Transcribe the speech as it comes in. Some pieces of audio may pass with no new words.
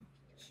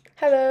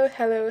Hello,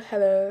 hello,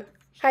 hello.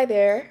 Hi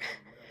there.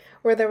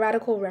 We're the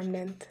Radical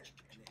Remnant.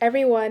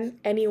 Everyone,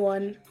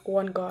 anyone,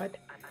 one God.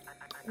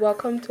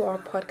 Welcome to our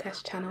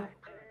podcast channel.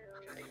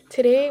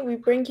 Today, we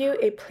bring you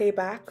a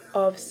playback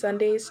of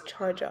Sunday's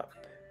Charge Up.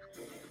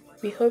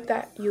 We hope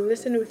that you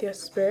listen with your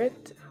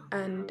spirit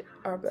and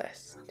are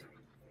blessed.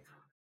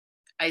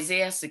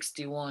 Isaiah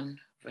 61,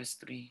 verse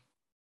 3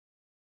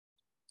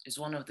 is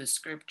one of the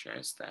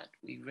scriptures that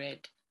we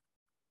read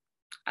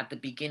at the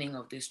beginning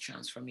of this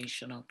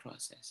transformational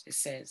process. It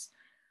says,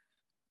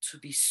 to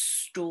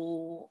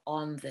bestow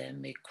on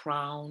them a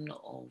crown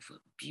of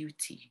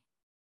beauty.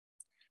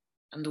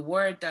 And the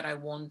word that I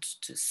want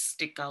to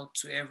stick out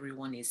to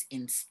everyone is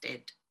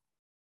instead.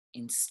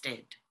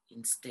 Instead,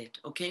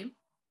 okay?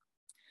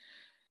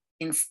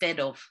 Instead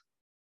of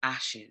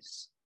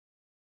ashes.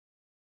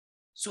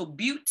 So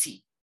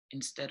beauty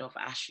instead of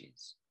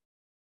ashes.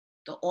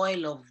 The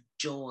oil of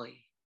joy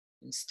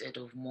instead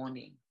of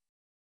mourning.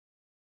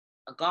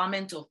 A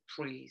garment of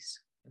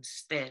praise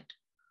instead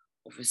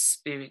of a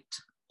spirit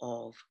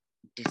of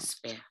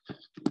despair.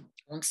 I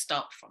won't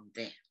start from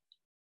there.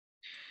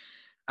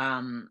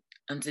 And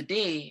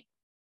today,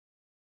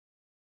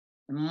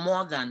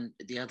 more than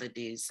the other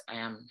days, I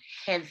am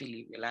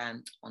heavily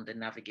reliant on the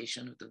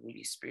navigation of the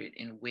Holy Spirit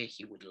in where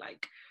He would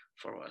like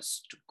for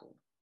us to go.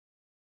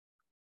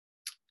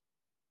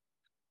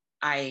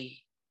 I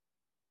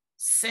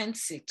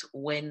sense it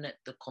when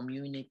the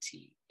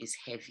community is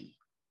heavy.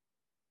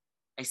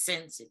 I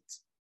sense it.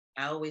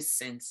 I always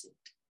sense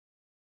it.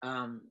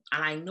 And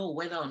I know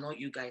whether or not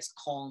you guys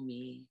call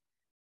me,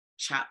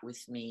 chat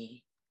with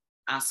me,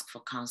 ask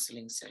for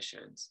counseling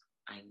sessions,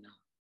 I know.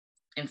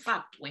 In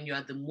fact, when you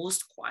are the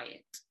most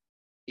quiet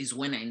is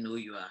when I know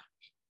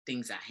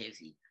things are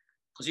heavy,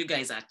 because you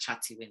guys are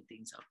chatty when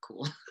things are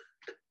cool.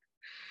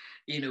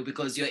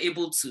 Because you're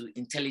able to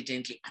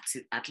intelligently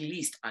at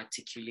least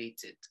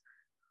articulate it.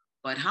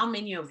 But how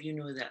many of you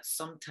know that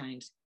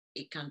sometimes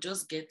it can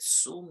just get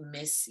so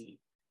messy,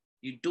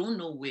 you don't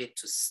know where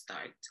to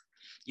start.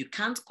 You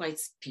can't quite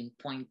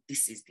pinpoint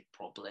this is the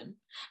problem.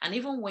 And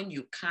even when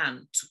you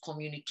can, to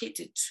communicate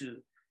it to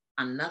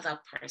another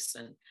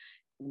person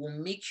will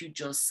make you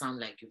just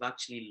sound like you've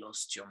actually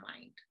lost your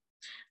mind.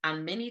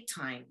 And many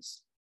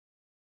times,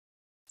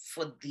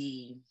 for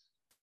the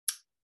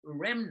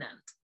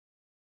remnant,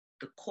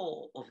 the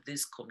core of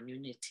this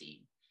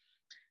community,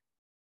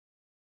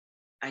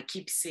 I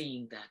keep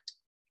saying that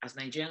as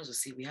Nigerians will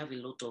say, we have a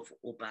lot of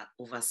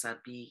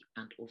oversabi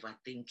and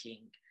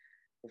overthinking,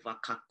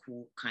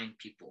 overkaku kind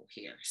people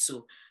here.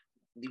 So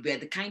we're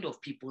the kind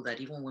of people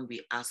that even when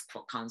we ask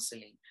for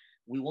counseling,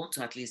 we want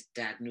to at least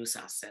diagnose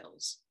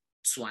ourselves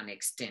to an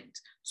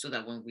extent, so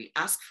that when we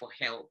ask for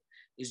help,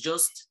 it's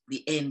just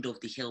the end of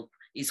the help.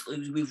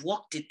 We've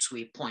walked it to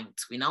a point.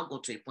 We now go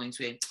to a point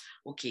where,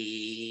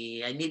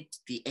 okay, I need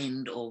the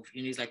end of,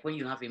 it's like when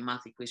you have a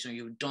math equation,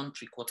 you've done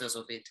 3/4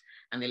 of it,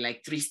 and then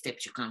like 3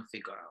 steps you can't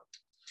figure out.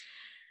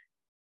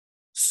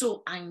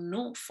 So I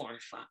know for a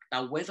fact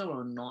that whether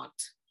or not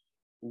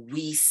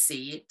we say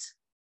it,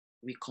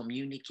 we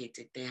communicate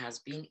it, there has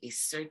been a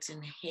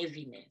certain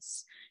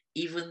heaviness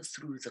even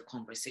through the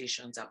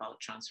conversations about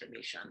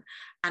transformation.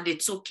 And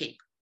it's okay.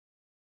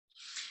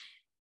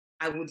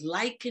 I would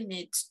liken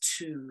it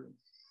to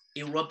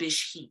a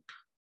rubbish heap,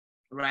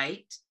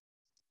 right?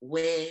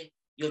 Where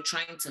you're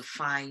trying to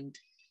find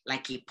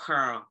like a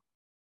pearl.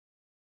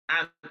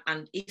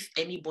 And if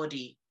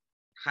anybody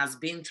has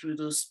been through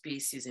those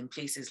spaces in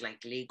places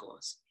like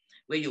Lagos,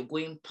 where you're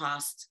going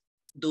past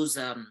those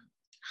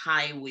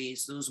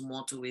highways, those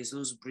motorways,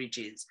 those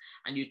bridges,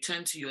 and you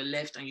turn to your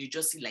left and you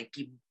just see like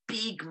a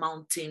big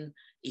mountain,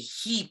 a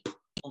heap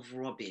of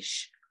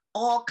rubbish,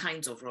 all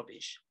kinds of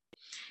rubbish.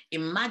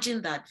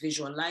 Imagine that,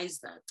 visualize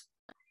that,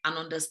 and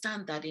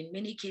understand that in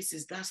many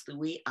cases, that's the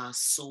way our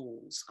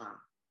souls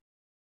are.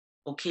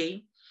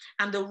 Okay?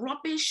 And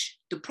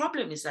the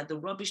problem is that the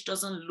rubbish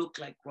doesn't look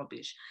like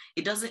rubbish.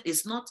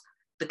 It's not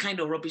the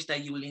kind of rubbish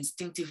that you will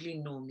instinctively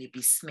know may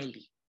be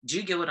smelly. Do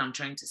you get what I'm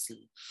trying to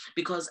say?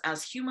 Because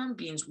as human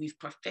beings, we've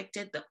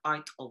perfected the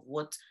art of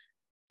what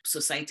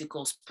society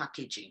calls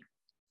packaging.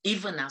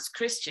 Even as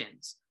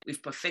Christians,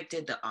 we've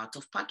perfected the art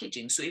of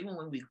packaging. So even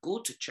when we go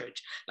to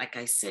church, like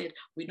I said,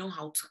 we know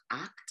how to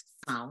act,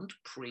 sound,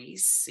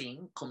 praise,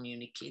 sing,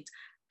 communicate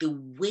the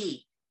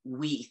way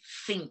we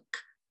think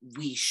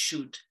we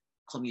should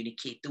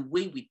communicate, the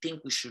way we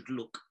think we should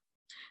look.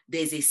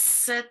 There's a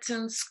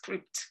certain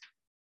script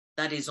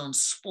that is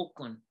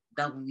unspoken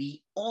that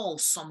we all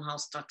somehow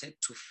started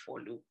to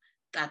follow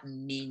that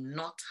may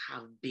not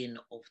have been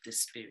of the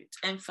Spirit.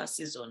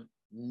 Emphasis on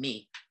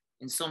may.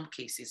 In some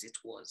cases, it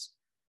was.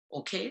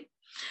 Okay?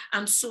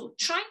 And so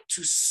trying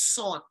to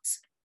sort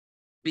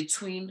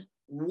between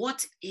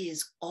what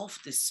is of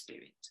the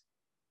Spirit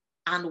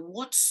and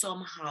what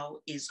somehow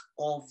is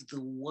of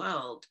the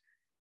world,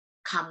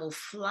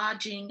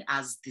 camouflaging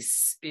as the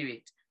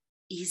Spirit,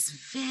 is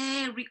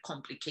very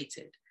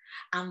complicated.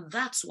 And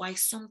that's why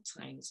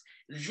sometimes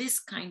this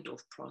kind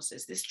of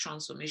process, this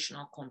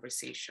transformational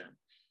conversation,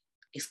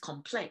 is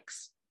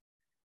complex.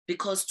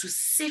 Because to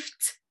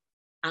sift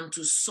and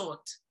to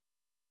sort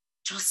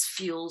just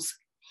feels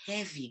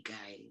heavy,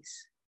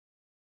 guys.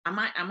 Am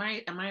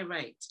I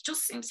right?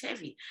 Just seems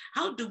heavy.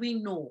 How do we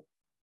know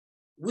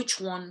which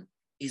one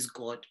is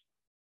God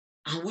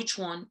and which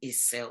one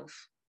is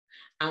self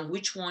and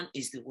which one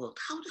is the world?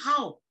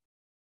 How?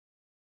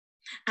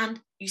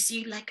 And you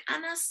see, like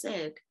Anna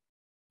said,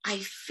 I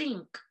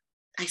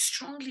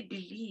strongly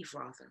believe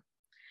rather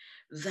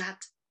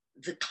that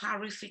the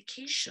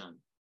clarification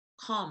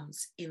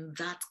comes in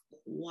that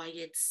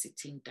quiet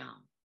sitting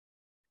down,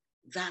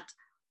 that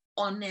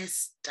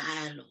honest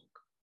dialogue.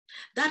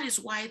 That is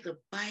why the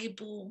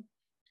Bible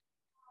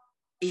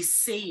is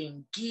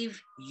saying, give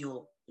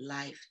your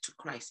life to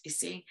Christ. It's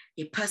saying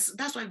a person.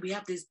 That's why we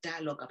have this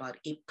dialogue about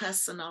a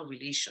personal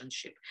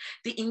relationship.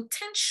 The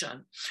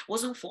intention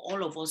wasn't for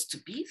all of us to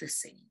be the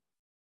same,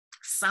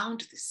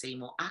 sound the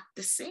same, or act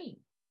the same.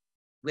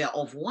 We are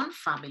of one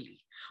family,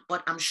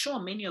 but I'm sure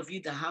many of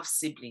you that have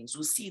siblings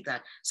will see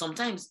that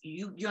sometimes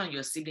you and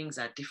your siblings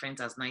are different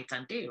as night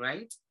and day,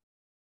 right?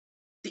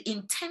 The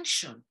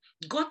intention,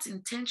 God's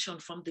intention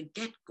from the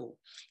get-go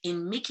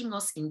in making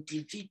us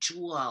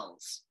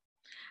individuals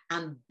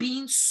and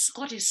being,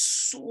 God is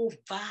so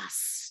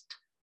vast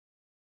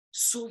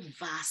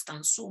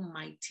and so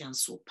mighty and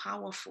so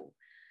powerful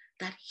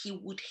that he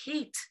would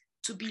hate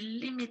to be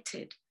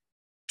limited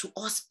to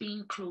us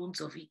being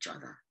clones of each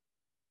other,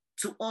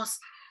 to us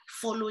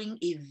following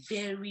a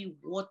very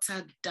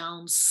watered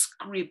down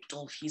script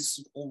of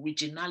his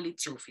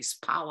originality, of his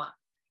power.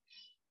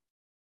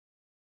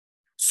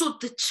 So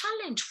the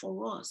challenge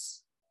for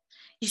us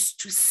is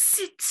to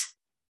sit,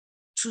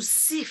 to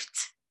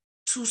sift,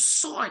 to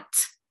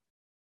sort,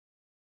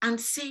 and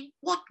say,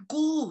 what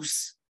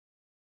goes?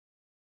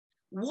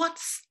 What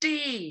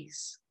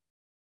stays?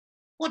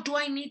 What do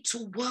I need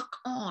to work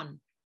on?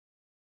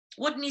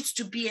 What needs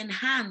to be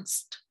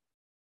enhanced?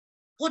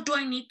 What do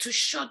I need to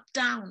shut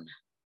down?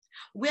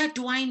 Where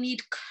do I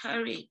need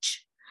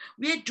courage?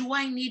 Where do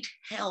I need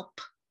help?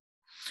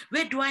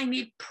 Where do I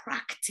need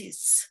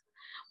practice?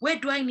 Where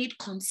do I need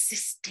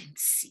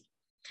consistency?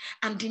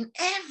 And in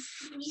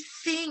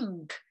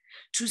everything,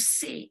 to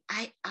say,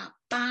 I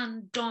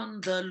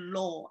abandon the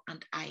law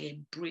and I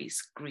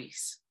embrace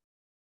grace.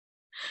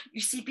 You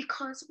see,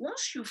 because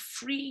once you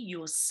free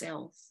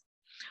yourself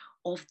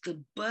of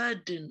the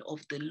burden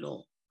of the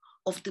law,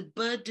 of the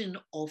burden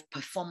of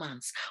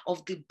performance,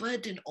 of the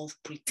burden of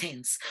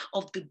pretense,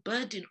 of the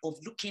burden of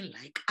looking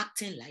like,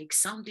 acting like,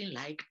 sounding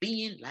like,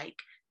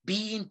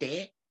 being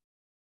there,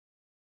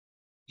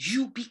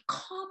 you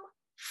become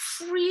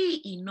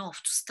free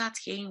enough to start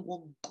hearing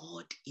what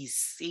God is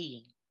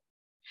saying.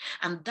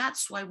 And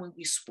that's why when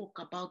we spoke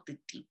about the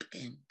deep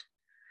end,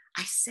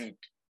 I said,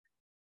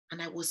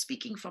 and I was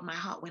speaking from my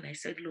heart when I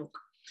said, look,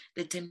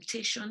 the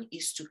temptation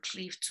is to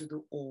cleave to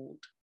the old,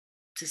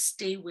 to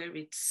stay where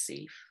it's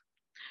safe,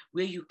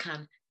 where you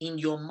can, in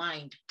your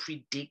mind,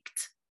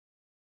 predict,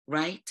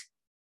 right?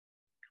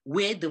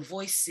 Where the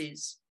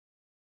voices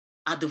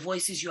are the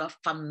voices you are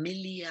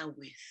familiar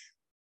with.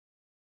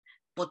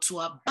 But to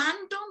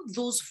abandon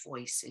those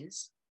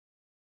voices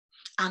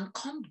and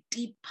come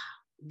deeper,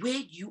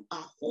 where you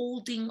are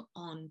holding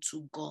on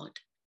to God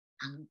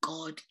and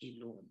God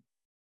alone.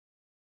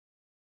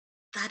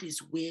 That is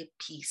where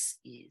peace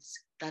is.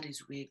 That is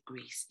where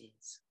grace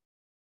is.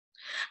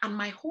 And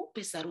my hope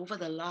is that over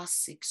the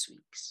last 6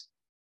 weeks,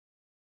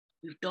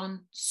 we've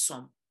done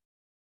some,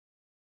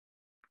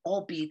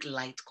 albeit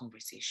light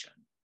conversation.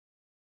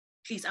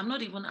 Please, I'm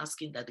not even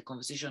asking that the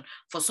conversation,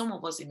 for some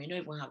of us, it may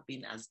not even have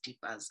been as deep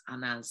as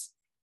Anna's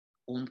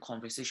own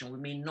conversation. We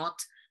may not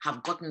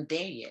have gotten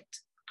there yet.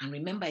 And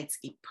remember, it's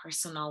a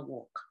personal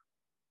walk.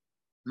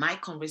 My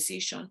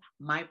conversation,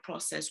 my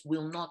process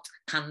will not,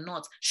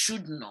 cannot,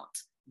 should not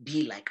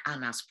be like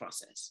Anna's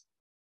process.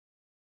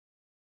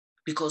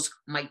 Because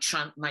my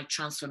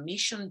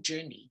transformation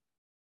journey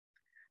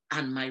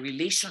and my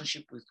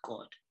relationship with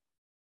God,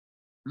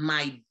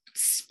 my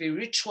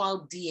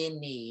spiritual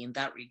DNA in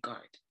that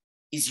regard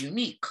is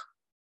unique.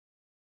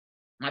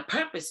 My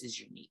purpose is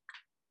unique.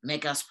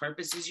 Mega's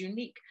purpose is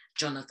unique.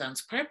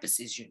 Jonathan's purpose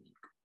is unique,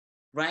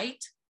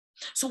 right?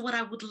 So what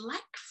I would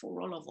like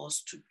for all of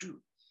us to do,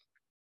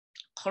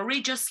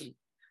 courageously,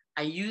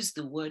 I use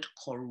the word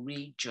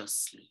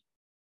courageously,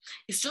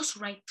 is just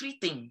write 3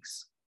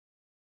 things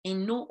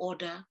in no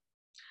order,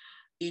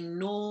 in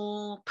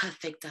no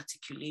perfect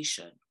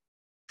articulation,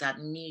 that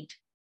need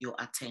your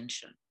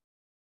attention.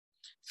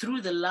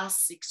 Through the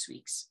last 6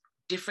 weeks,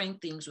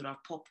 different things would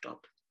have popped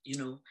up,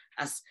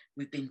 as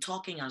we've been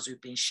talking, as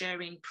we've been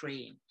sharing,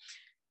 praying.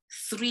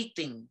 3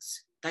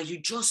 things that you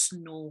just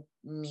know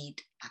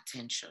need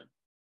attention.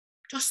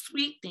 Just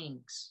 3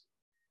 things,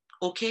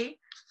 okay?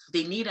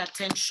 They need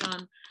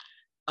attention,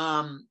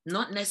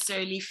 not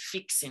necessarily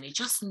fixing. It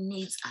just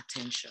needs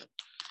attention.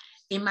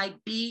 It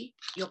might be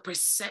your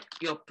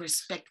perspective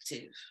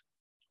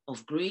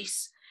of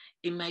grace.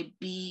 It might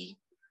be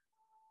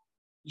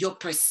your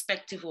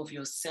perspective of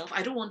yourself.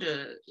 I don't want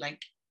to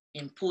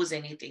impose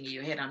anything in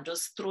your head. I'm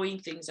just throwing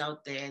things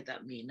out there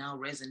that may now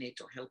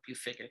resonate or help you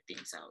figure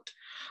things out.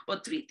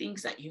 But 3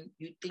 things that you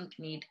think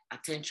need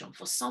attention.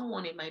 For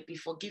someone, it might be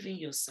forgiving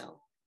yourself.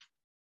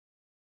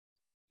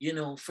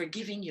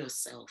 Forgiving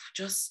yourself,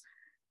 just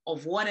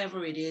of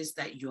whatever it is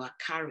that you are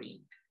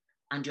carrying,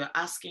 and you're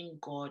asking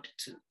God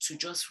to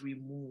just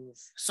remove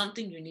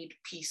something you need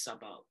peace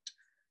about,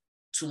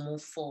 to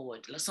move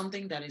forward,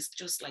 something that is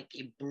just like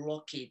a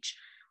blockage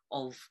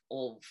of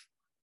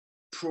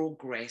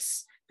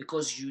progress,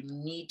 because you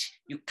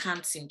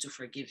can't seem to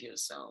forgive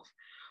yourself.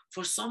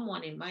 For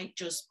someone, it might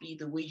just be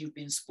the way you've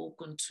been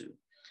spoken to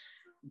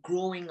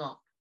growing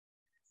up,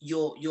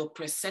 your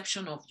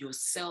perception of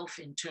yourself,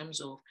 in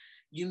terms of,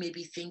 you may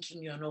be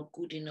thinking you're not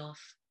good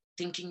enough,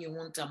 thinking you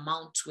won't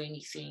amount to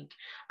anything.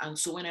 And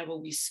so whenever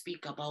we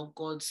speak about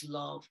God's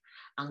love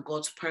and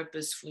God's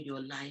purpose for your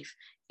life,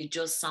 it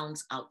just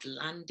sounds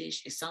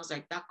outlandish. It sounds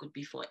like that could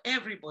be for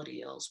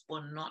everybody else,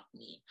 but not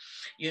me.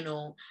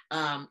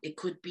 It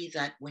could be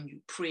that when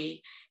you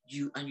pray,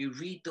 you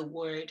read the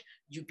word,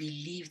 you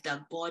believe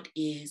that God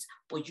is,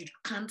 but you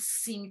can't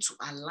seem to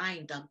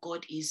align that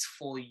God is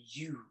for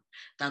you,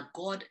 that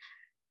God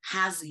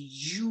has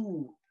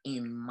you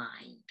in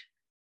mind.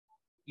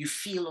 You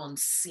feel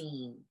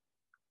unseen,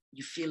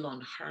 you feel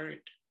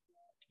unheard,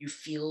 you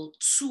feel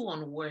too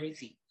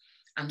unworthy.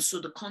 And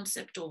so the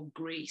concept of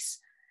grace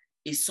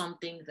is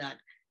something that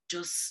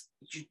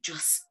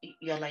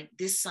you're like,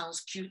 this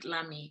sounds cute,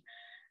 Lami.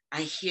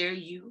 I hear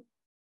you,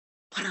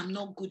 but I'm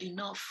not good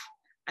enough.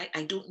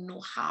 I don't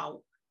know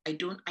how. I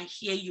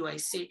hear you. I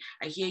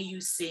hear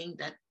you saying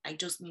that I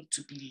just need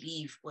to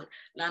believe, but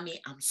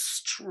Lami, I'm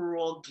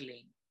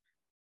struggling.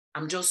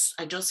 I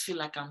just feel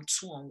like I'm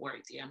too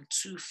unworthy. I'm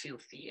too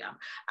filthy.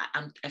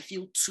 I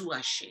feel too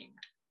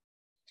ashamed.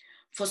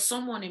 For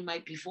someone, it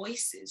might be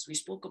voices. We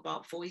spoke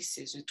about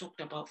voices. We talked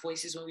about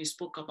voices when we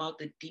spoke about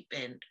the deep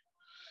end.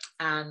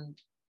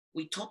 And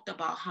we talked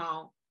about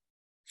how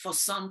for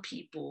some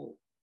people,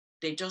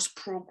 they're just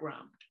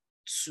programmed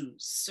to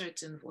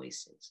certain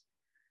voices.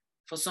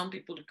 For some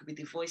people, it could be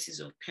the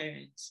voices of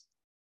parents.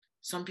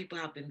 Some people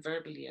have been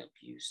verbally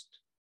abused.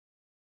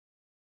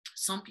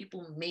 Some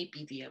people may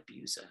be the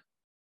abuser.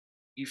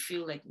 You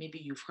feel like maybe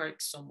you've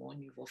hurt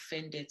someone, you've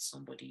offended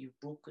somebody, you've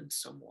broken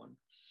someone,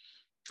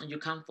 and you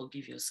can't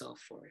forgive yourself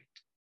for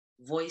it.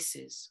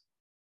 Voices.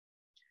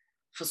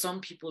 For some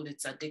people,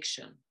 it's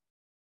addiction.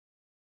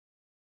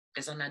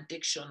 There's an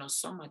addiction or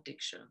some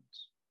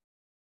addictions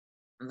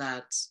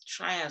that,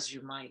 try as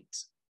you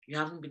might, you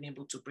haven't been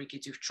able to break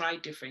it. You've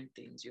tried different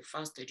things. You've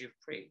fasted, you've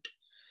prayed,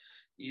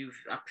 you've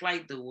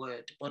applied the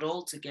word, but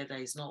altogether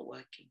it's not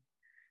working.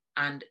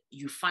 And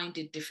you find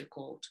it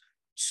difficult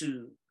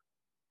to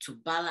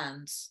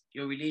balance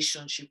your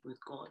relationship with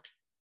God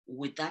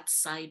with that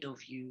side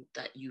of you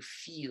that you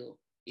feel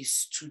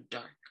is too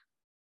dark.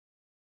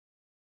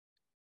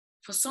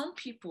 For some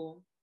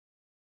people,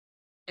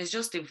 it's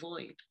just a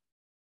void.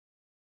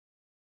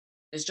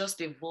 It's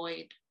just a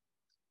void.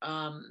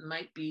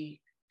 Might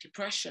be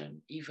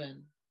depression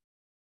even.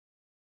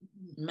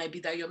 Might be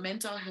that your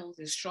mental health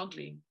is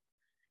struggling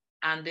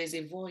and there's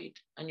a void,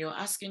 and you're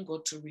asking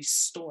God to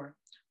restore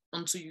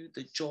unto you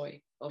the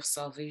joy of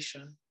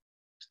salvation.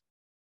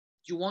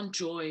 You want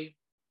joy.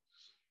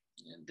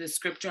 The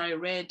scripture I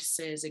read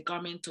says, a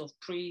garment of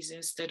praise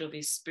instead of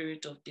a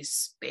spirit of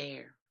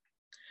despair,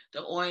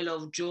 the oil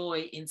of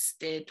joy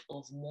instead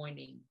of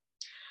mourning.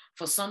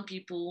 For some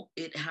people,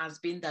 it has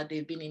been that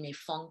they've been in a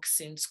funk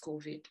since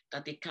COVID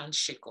that they can't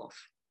shake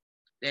off.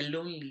 They're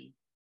lonely.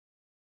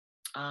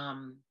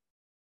 And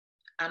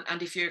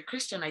if you're a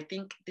Christian, I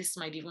think this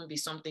might even be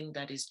something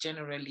that is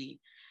generally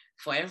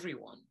for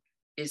everyone,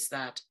 is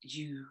that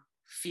you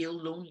feel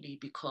lonely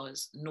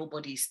because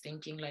nobody's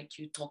thinking like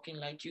you, talking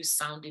like you,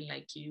 sounding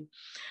like you.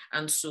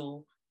 And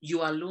so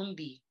you are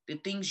lonely. The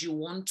things you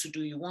want to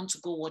do, you want to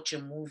go watch a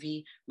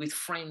movie with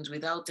friends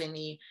without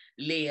any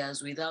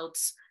layers, without,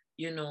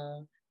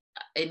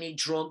 any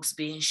drugs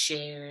being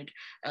shared,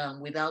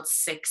 without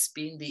sex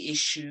being the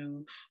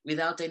issue,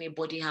 without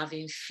anybody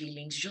having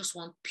feelings. You just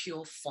want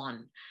pure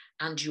fun,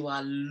 and you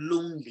are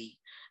lonely,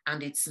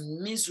 and it's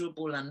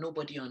miserable, and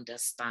nobody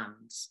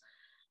understands.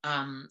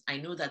 I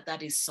know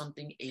that is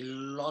something a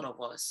lot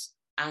of us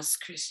as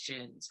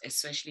Christians,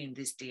 especially in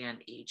this day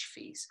and age,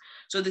 face.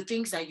 So the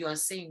things that you are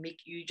saying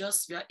make you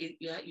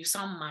you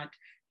sound mad,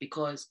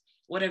 because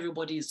what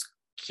everybody is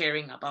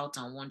caring about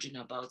and wondering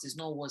about is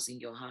not what's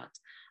in your heart.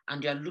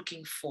 And you're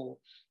looking for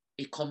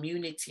a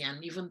community.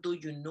 And even though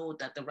you know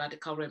that the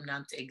radical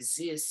remnant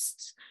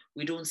exists,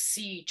 we don't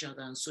see each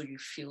other. And so you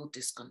feel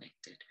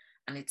disconnected.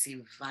 And it's a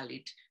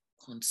valid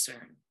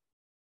concern.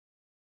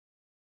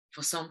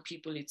 For some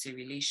people, it's a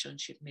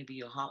relationship. Maybe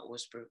your heart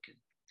was broken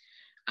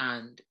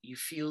and you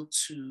feel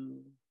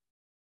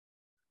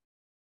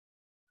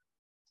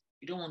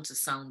you don't want to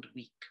sound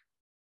weak,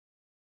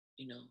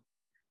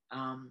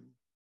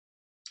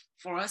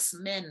 For us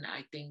men,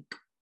 I think,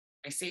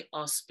 I say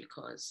us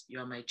because you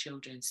are my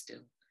children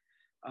still.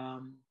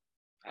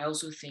 I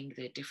also think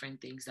there are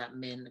different things that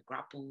men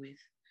grapple with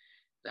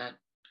that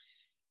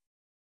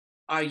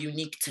are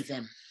unique to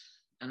them.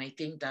 And I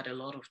think that a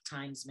lot of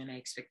times men are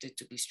expected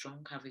to be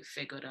strong, have it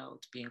figured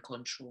out, be in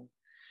control.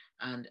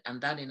 And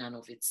that in and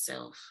of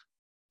itself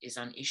is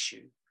an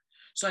issue.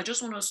 So I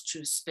just want us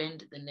to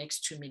spend the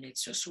next 2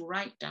 minutes just to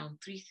write down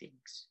three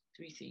things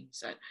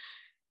that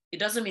it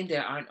doesn't mean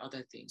there aren't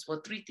other things,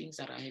 but three things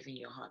that are heavy in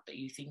your heart that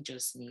you think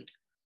just need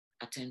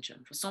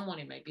attention. For someone,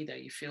 it might be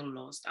that you feel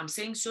lost. I'm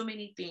saying so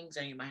many things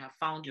and you might have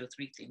found your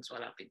three things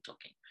while I've been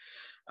talking.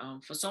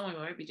 For someone, it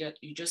might be that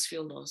you just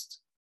feel lost.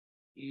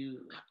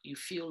 You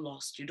feel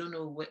lost. You don't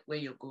know where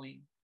you're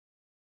going.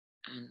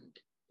 And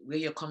where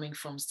you're coming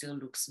from still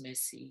looks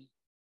messy.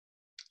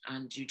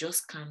 And you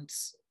just can't,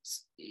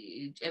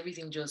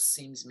 everything just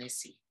seems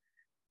messy.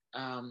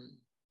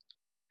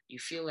 You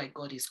feel like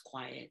God is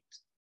quiet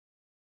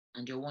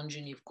and you're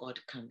wondering if God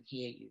can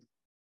hear you.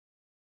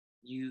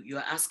 You're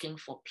asking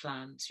for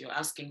plans, you're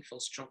asking for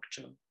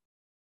structure,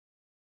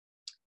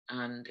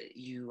 and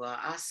you are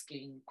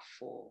asking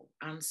for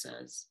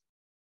answers,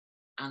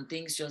 and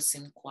things just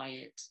seem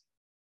quiet.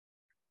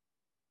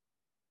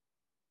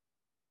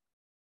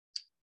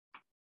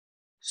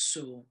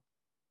 So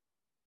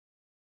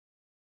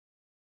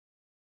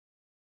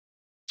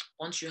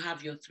once you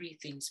have your three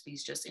things,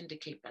 please just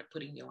indicate by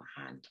putting your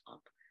hand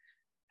up,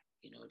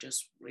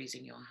 just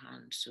raising your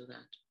hand so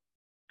that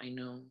I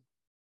know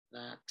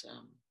that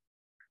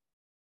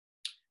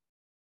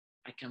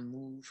I can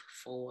move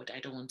forward. I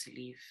don't want to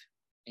leave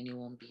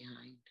anyone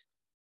behind.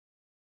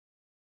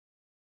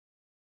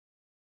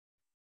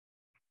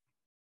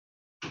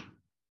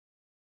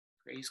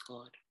 Praise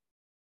God.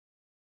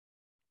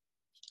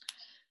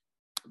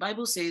 The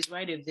Bible says,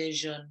 write a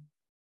vision,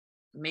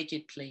 make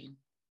it plain,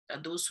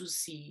 that those who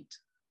see it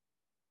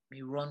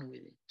may run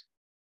with it.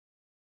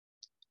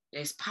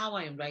 There's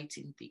power in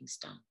writing things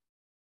down.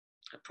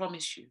 I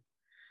promise you.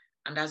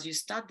 And as you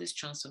start this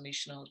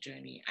transformational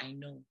journey, I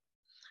know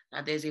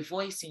that there's a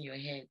voice in your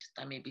head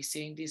that may be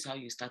saying, this is how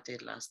you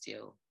started last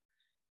year.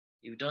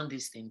 You've done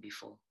this thing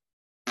before.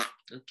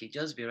 Okay,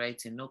 just be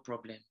writing, no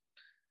problem.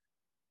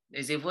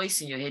 There's a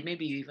voice in your head.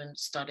 Maybe you even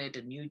started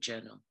a new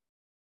journal,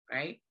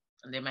 right?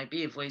 And there might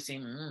be a voice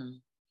saying,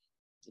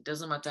 it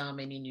doesn't matter how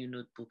many new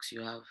notebooks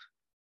you have.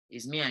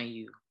 It's me and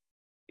you.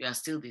 You are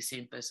still the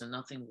same person.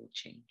 Nothing will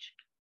change.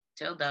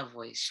 Tell that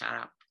voice, shut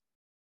up.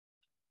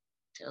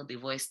 Tell the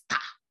voice,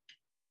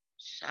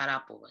 shut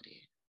up over there.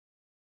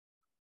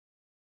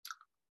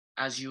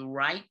 As you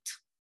write,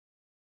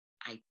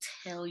 I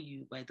tell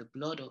you by the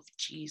blood of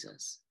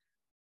Jesus,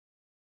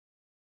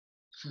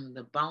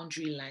 the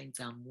boundary lines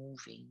are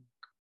moving.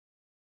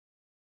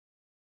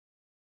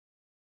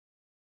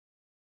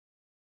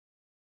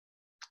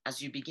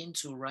 As you begin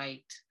to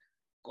write,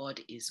 God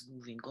is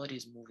moving, God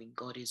is moving,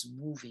 God is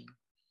moving.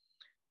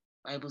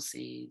 Bible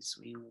says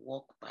we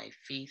walk by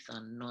faith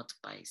and not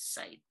by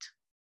sight.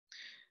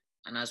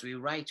 And as we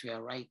write, we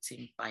are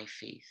writing by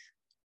faith.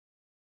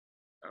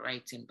 We're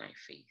writing by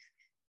faith.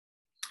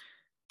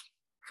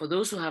 For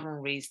those who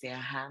haven't raised their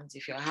hands,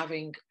 if you're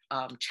having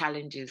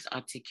challenges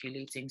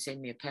articulating,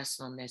 send me a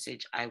personal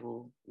message. I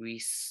will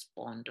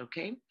respond,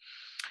 okay?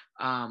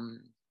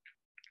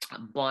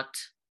 But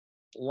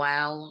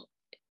while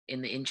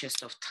in the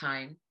interest of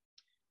time,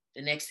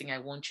 the next thing I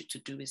want you to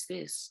do is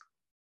this.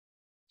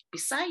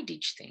 Beside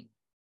each thing,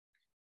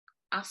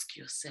 ask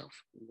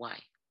yourself why.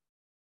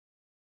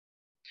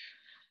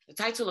 The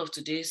title of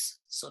today's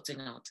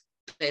sorting out.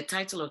 The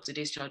title of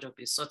today's charge up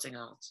is sorting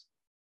out.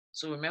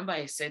 So remember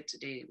I said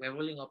today, we're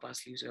rolling up our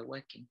sleeves, we're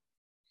working.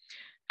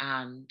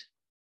 And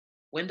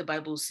when the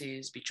Bible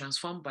says, be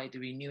transformed by the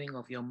renewing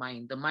of your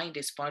mind, the mind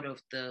is part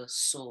of the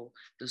soul.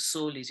 The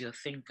soul is your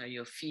thinker,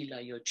 your feeler,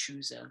 your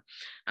chooser.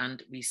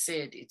 And we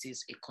said it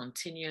is a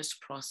continuous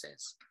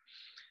process.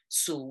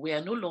 So we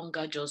are no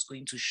longer just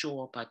going to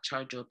show up at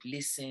charge up,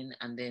 listen,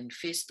 and then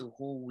face the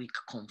whole week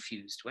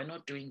confused. We're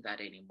not doing that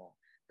anymore.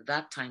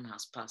 That time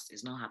has passed.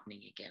 It's not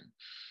happening again.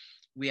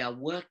 We are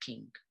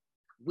working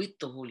with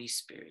the Holy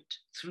Spirit,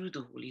 through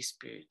the Holy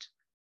Spirit,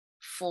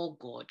 for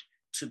God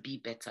to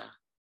be better.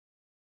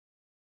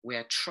 We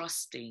are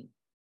trusting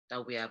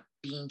that we are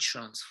being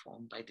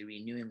transformed by the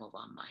renewing of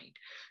our mind.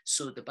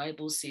 So the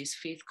Bible says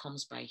faith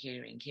comes by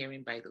hearing,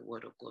 hearing by the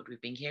word of God.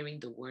 We've been hearing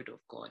the word of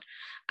God.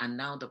 And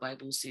now the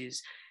Bible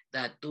says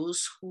that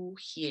those who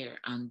hear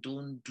and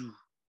don't do,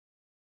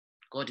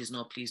 God is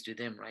not pleased with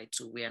them, right?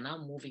 So we are now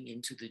moving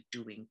into the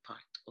doing part,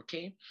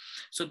 okay?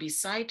 So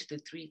beside the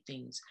three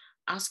things,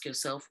 ask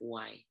yourself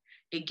why.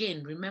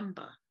 Again,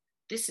 remember,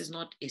 this is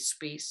not a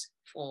space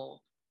for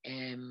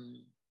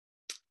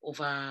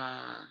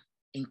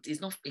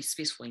it's not a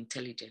space for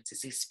intelligence,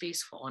 it's a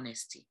space for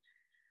honesty.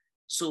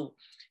 So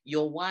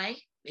your why,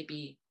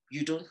 maybe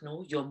you don't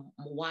know. Your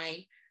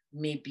why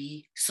may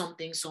be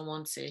something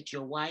someone said.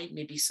 Your why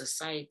may be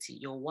society.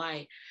 Your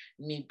why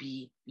may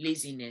be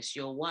laziness.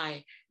 Your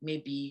why may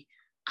be,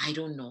 I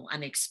don't know,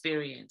 an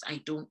experience.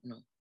 I don't know.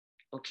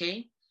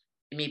 Okay?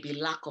 It may be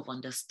lack of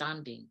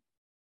understanding.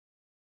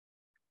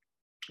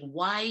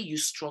 Why you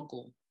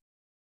struggle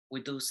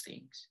with those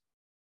things.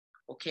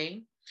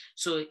 Okay?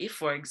 So if,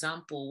 for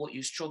example, what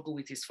you struggle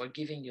with is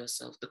forgiving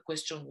yourself, the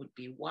question would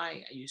be,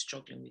 why are you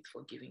struggling with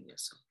forgiving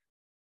yourself?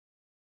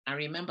 And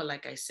remember,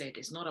 like I said,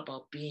 it's not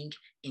about being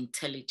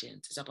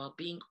intelligent. It's about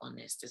being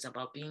honest. It's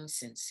about being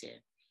sincere.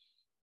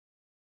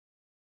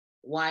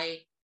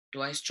 Why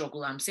do I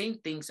struggle? I'm saying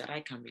things that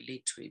I can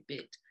relate to a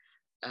bit.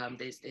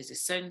 There's a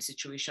certain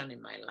situation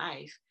in my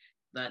life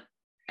that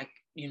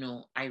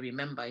I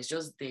remember. It's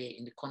just there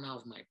in the corner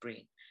of my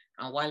brain.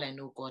 And while I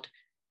know God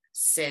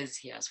says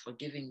he has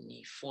forgiven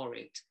me for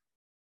it,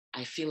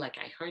 I feel like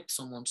I hurt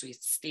someone, so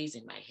it stays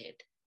in my head,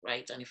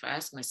 right? And if I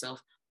ask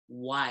myself,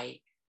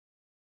 why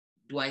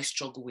do I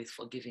struggle with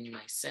forgiving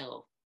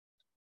myself?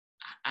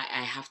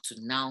 I have to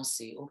now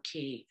say,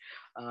 okay,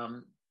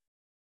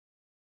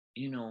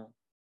 you know,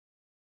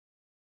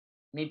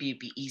 maybe it'd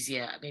be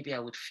easier. Maybe I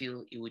would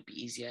feel it would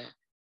be easier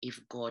if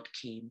God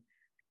came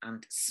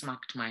and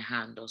smacked my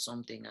hand or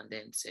something and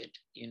then said,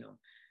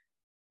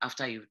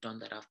 after you've done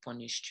that, I've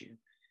punished you.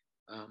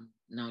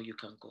 Now you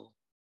can go.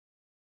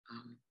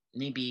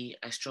 Maybe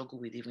I struggle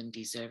with even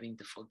deserving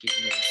the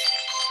forgiveness.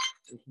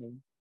 Okay.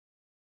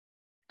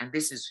 And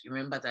this is,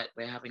 remember that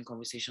we're having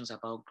conversations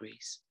about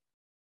grace.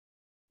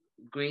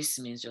 Grace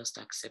means just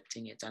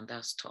accepting it, and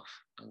that's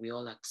tough. And we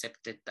all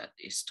accepted that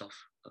it's tough,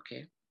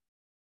 okay?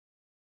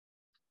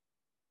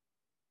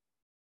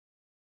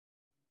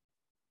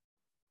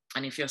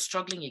 And if you're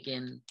struggling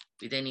again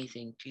with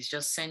anything, please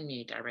just send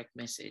me a direct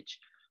message.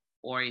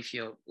 Or if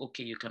you're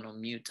okay, you can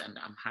unmute, and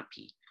I'm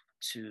happy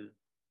to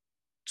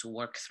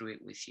work through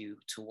it with you,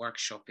 to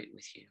workshop it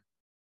with you.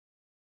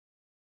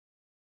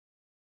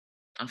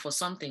 And for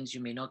some things,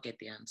 you may not get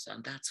the answer,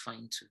 and that's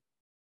fine too.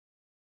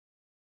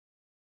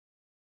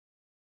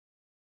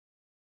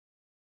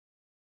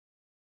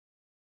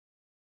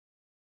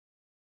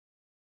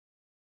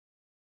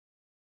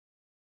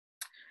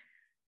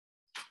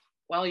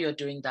 While you're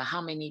doing that, how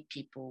many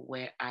people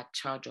were at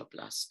Charge Up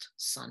last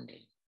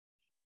Sunday?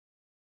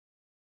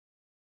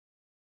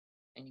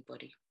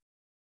 Anybody?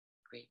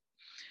 Great.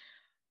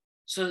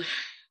 So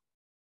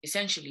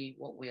essentially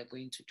what we are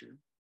going to do,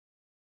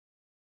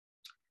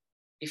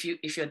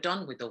 if you're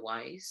done with the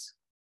whys,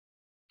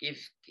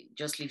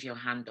 just leave your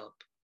hand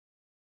up.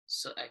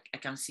 So I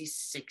can see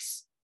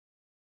 6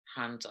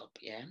 hands up,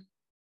 yeah?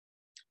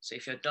 So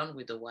if you're done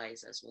with the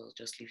whys as well,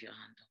 just leave your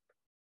hand up.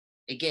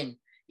 Again,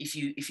 if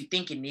you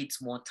think it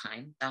needs more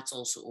time, that's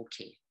also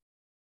okay.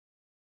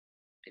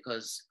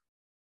 Because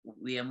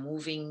we are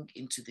moving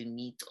into the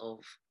meat of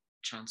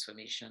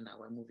transformation, and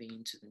we're moving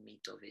into the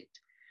meat of it.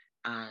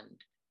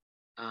 And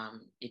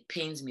it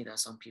pains me that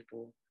some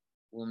people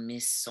will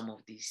miss some of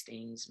these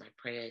things. My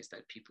prayer is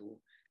that people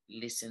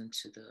listen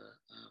to the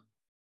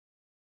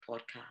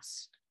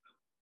podcast.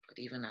 But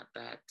even at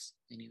that,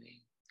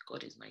 anyway,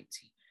 God is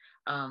mighty.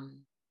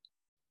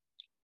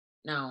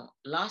 Now,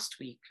 last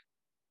week,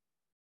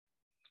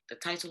 the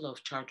title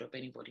of Charge Up,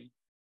 anybody?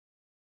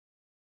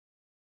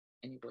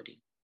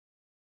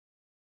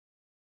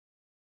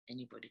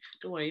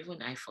 Don't worry,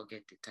 even I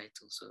forget the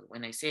title. So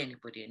when I say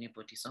anybody,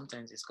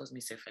 sometimes it's because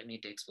myself I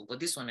need the expo. But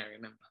this one I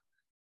remember.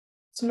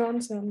 It's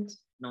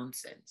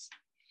nonsense.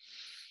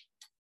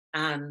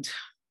 And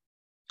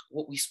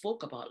what we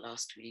spoke about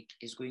last week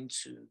is going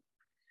to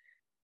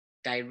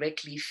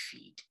directly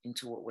feed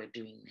into what we're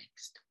doing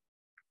next.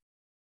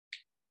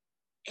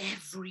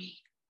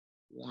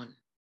 Everyone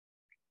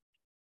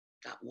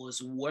that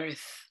was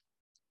worth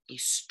a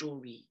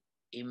story,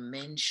 a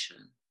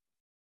mention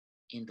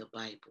in the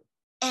Bible,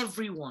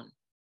 everyone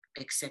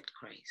except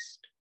Christ,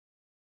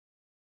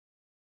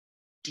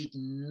 did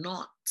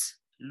not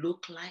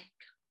look like,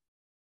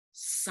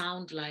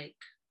 sound like,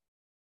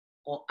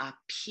 or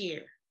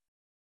appear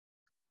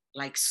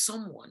like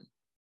someone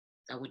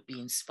that would be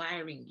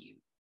inspiring you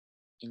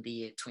in the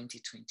year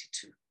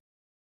 2022.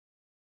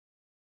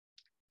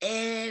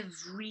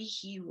 Every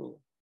hero,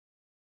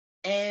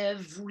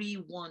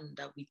 everyone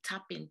that we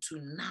tap into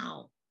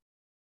now,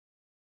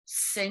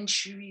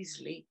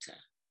 centuries later,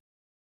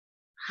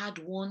 had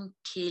one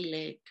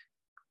K-leg,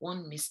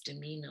 one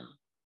misdemeanor,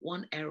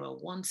 one error,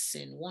 one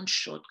sin, one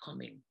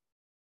shortcoming,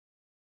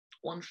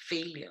 one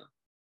failure,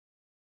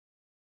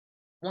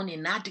 one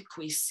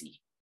inadequacy,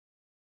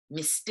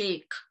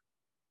 mistake,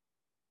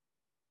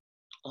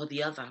 or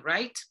the other,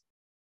 right?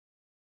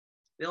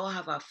 We all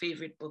have our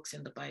favorite books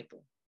in the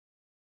Bible.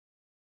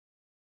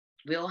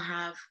 We all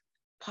have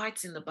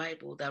parts in the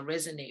Bible that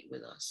resonate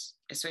with us,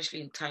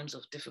 especially in times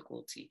of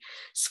difficulty.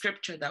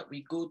 Scripture that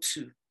we go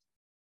to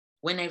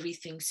when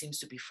everything seems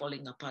to be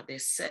falling apart.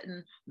 There's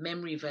certain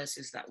memory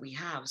verses that we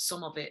have.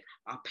 Some of it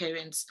our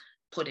parents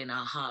put in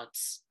our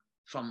hearts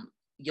from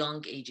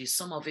young ages.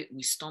 Some of it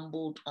we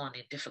stumbled on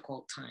in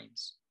difficult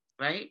times,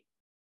 right?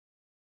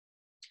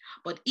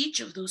 But each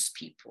of those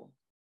people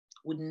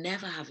would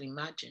never have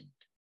imagined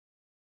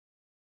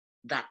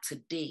that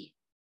today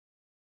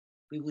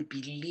we would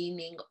be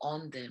leaning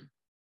on them.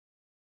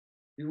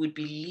 We would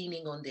be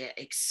leaning on their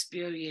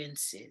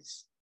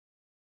experiences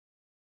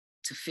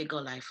to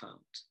figure life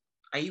out.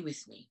 Are you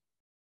with me?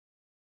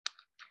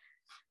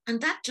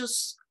 And that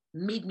just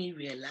made me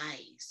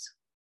realize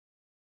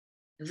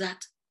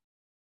that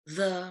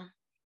the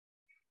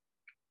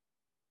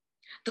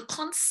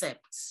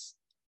concepts,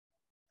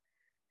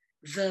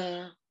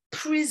 the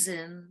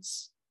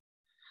prisons,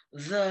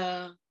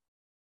 the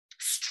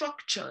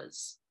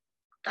structures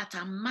that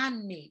are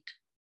man-made,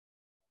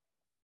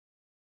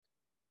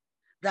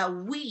 that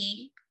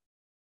we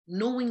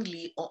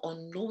knowingly or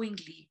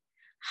unknowingly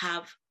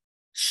have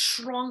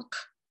shrunk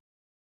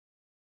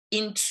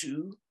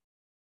into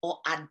or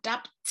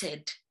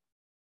adapted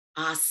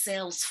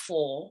ourselves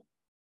for,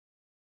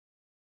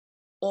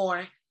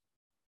 or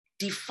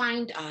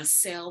defined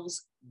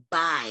ourselves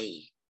by,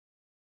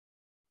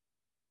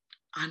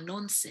 are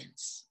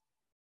nonsense.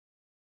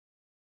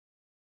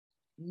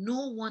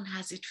 No one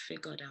has it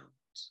figured out.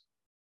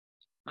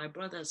 My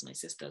brothers, my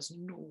sisters,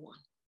 no one.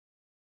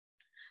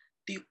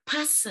 The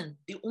person,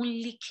 the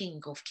only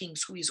King of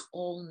Kings, who is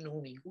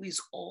all-knowing, who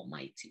is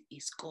almighty,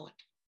 is God,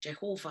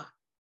 Jehovah.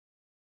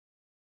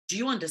 Do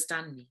you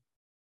understand me?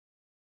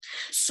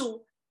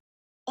 So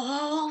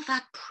all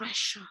that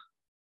pressure,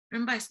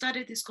 remember I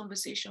started this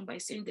conversation by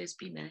saying there's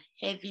been a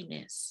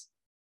heaviness.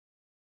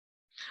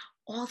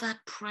 All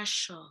that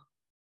pressure,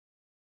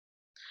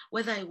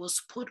 whether it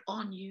was put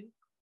on you,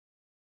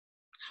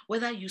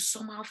 whether you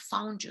somehow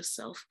found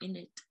yourself in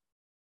it,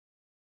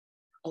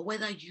 or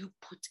whether you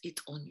put it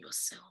on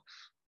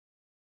yourself,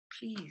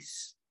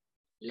 please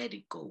let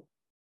it go.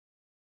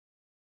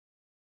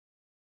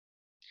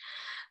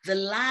 The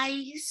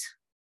lies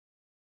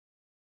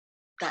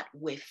that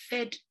were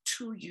fed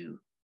to you,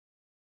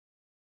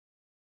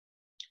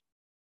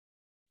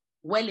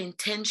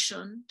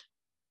 well-intentioned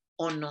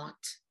or not,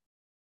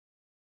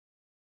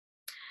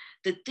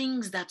 the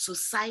things that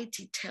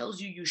society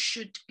tells you you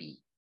should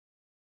be,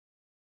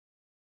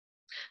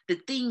 the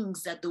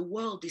things that the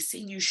world is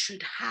saying you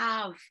should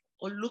have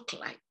or look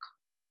like,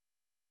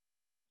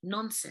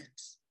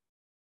 nonsense.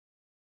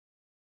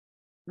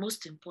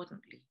 Most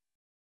importantly,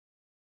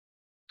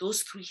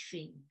 those three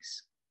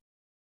things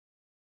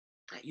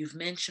that you've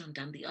mentioned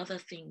and the other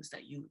things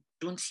that you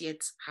don't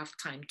yet have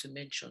time to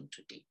mention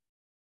today,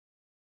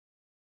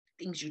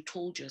 things you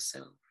told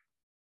yourself,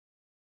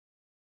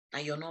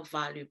 that you're not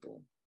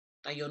valuable,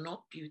 that you're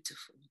not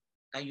beautiful,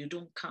 that you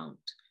don't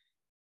count,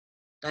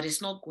 that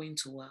it's not going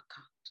to work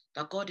out,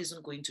 that God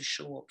isn't going to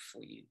show up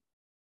for you.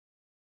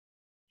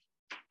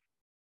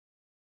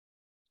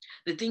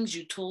 The things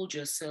you told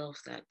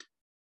yourself that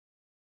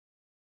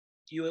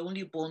you were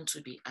only born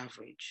to be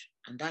average,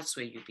 and that's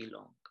where you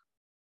belong.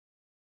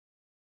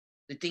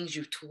 The things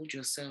you've told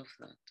yourself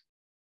that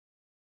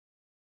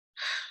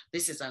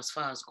this is as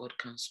far as God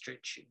can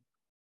stretch you.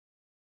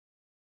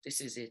 This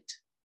is it.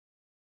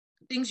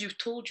 The things you've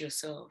told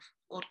yourself,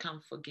 God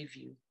can forgive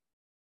you.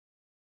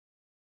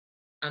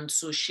 And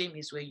so shame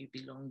is where you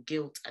belong,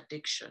 guilt,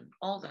 addiction,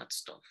 all that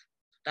stuff.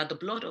 That the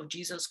blood of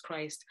Jesus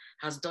Christ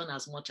has done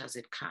as much as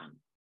it can.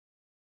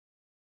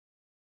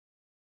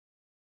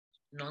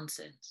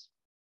 Nonsense.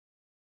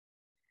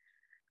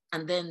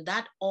 And then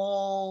that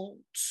all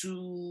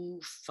too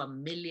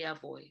familiar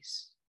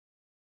voice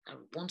that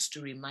wants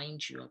to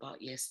remind you about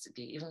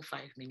yesterday, even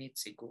 5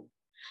 minutes ago.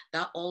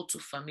 That all too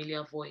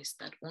familiar voice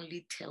that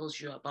only tells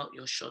you about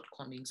your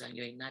shortcomings and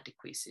your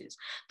inadequacies.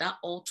 That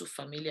all too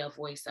familiar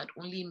voice that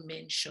only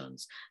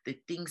mentions the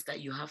things that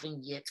you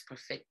haven't yet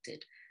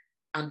perfected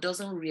and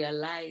doesn't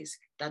realize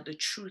that the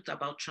truth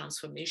about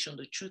transformation,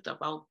 the truth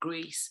about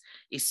grace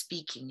is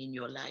speaking in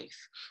your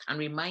life and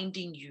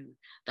reminding you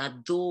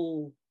that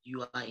though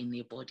you are in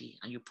a body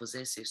and you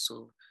possess a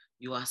soul,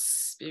 you are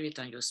spirit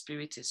and your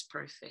spirit is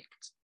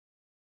perfect.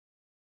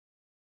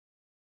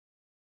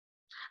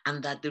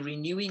 And that the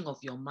renewing of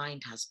your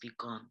mind has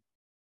begun.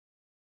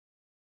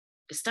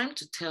 It's time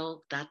to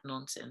tell that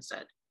nonsense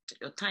that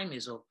your time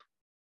is up.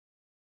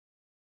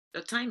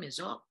 Your time is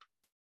up.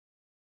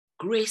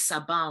 Grace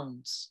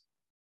abounds.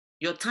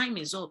 Your time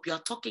is up. You're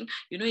talking,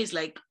 it's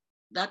like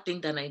that thing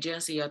that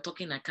Nigerians say, you're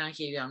talking, I can't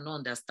hear you, I'm not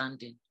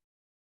understanding.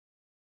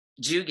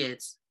 Do you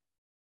get?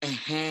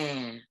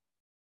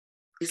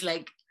 It's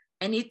like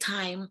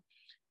anytime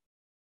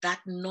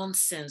that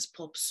nonsense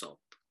pops up,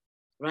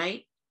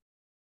 right?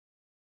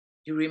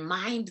 You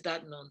remind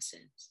that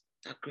nonsense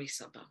that grace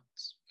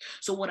abounds.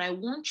 So what I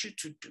want you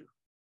to do,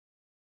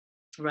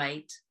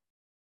 right,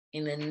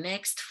 in the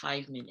next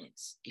 5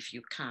 minutes, if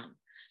you can,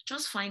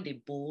 just find a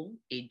bowl,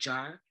 a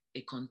jar,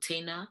 a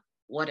container,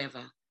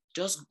 whatever.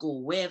 Just go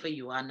wherever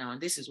you are now.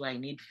 And this is why I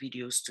need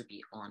videos to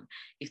be on.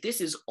 If this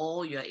is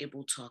all you're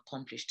able to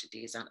accomplish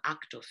today, is an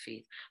act of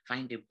faith.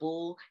 Find a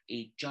bowl,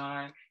 a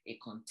jar, a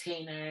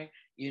container,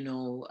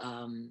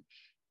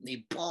 a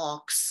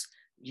box,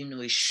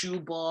 a shoe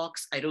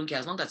box. I don't care,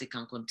 as long as it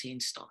can contain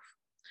stuff.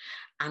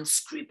 And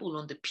scribble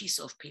on the piece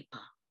of paper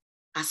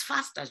as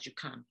fast as you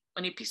can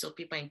on a piece of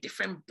paper in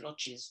different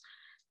blotches,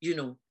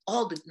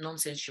 all the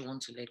nonsense you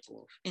want to let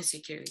go of.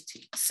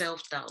 Insecurity,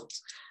 self-doubt,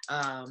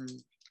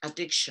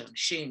 addiction,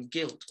 shame,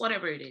 guilt,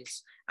 whatever it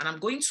is. And I'm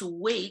going to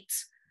wait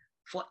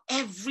for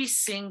every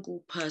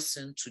single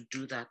person to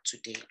do that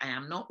today. I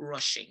am not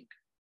rushing.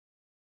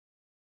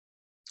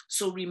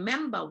 So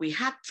remember, we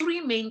had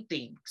 3 main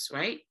things,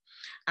 right?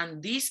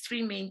 And these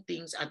three main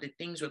things are the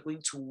things we're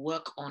going to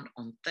work on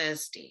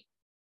Thursday.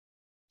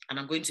 And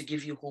I'm going to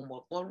give you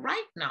homework. But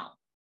right now,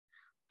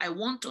 I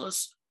want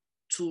us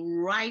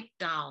to write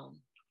down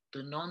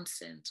the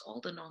nonsense,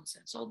 all the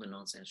nonsense, all the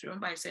nonsense.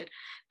 Remember I said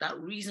that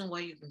reason why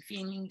you've been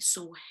feeling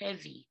so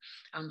heavy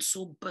and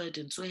so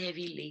burdened, so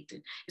heavy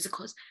laden, is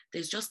because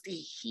there's just a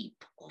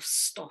heap of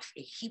stuff.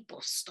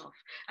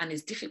 And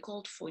it's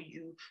difficult for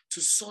you to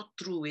sort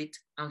through it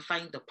and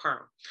find the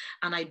pearl.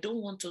 And I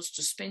don't want us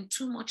to spend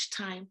too much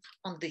time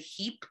on the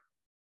heap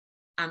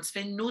and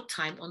spend no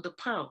time on the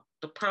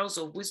pearls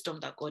of wisdom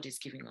that God is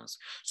giving us.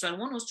 So I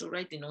want us to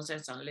write the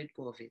nonsense and let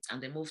go of it,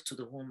 and then move to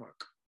the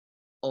homework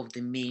of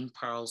the main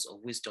pearls of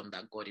wisdom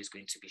that God is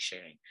going to be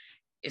sharing.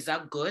 Is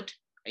that good?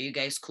 Are you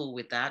guys cool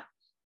with that?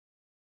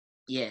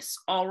 Yes.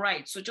 All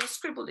right. So just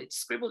scribble it.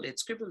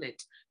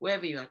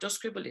 Wherever you are, just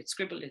scribble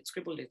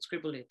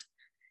it.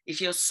 If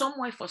you're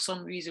somewhere for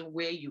some reason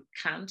where you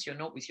can't, you're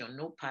not with your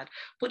notepad,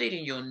 put it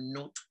in your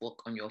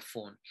notebook on your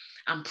phone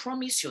and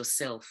promise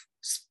yourself,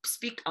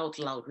 speak out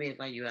loud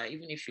wherever you are,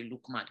 even if you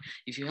look mad.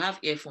 If you have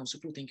earphones,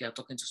 people think you're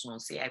talking to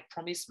someone, say, I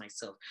promise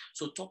myself.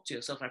 So talk to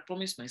yourself. I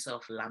promise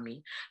myself,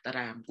 Lami, that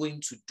I am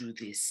going to do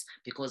this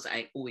because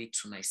I owe it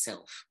to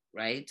myself,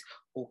 right?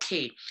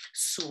 Okay.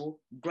 So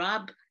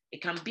grab,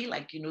 it can be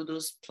like,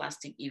 those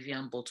plastic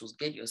Evian bottles.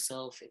 Get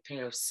yourself a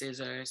pair of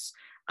scissors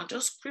and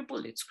just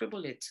scribble it.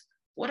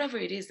 Whatever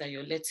it is that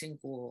you're letting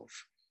go of,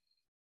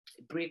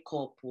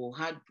 breakup or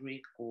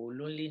heartbreak or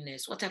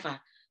loneliness,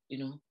 whatever,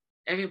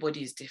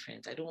 everybody is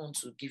different. I don't want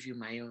to give you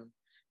my own,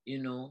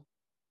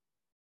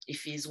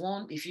 if you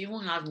even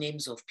have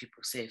names of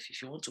people, say,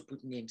 if you want to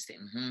put names there,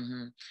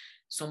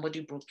 somebody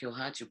broke your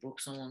heart, you broke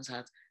someone's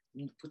heart,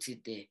 put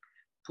it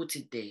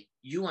there.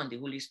 You and the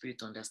Holy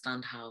Spirit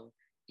understand how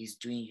is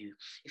doing you.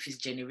 If it's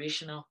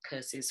generational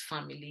curses,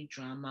 family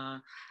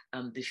drama,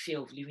 the fear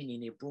of living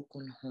in a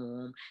broken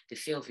home, the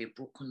fear of a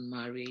broken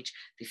marriage,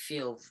 the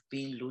fear of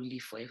being lonely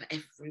forever,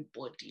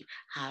 everybody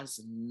has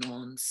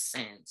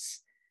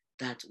nonsense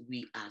that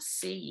we are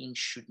saying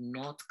should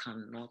not,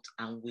 cannot,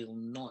 and will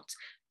not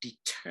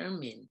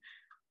determine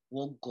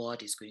what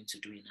God is going to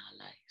do in our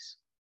lives.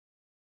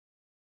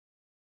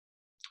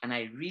 And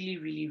I really,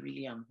 really,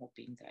 really am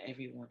hoping that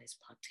everyone is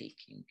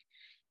partaking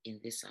in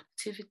this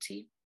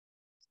activity.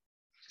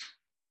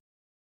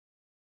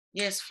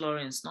 Yes,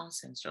 Florence,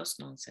 nonsense, just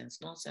nonsense.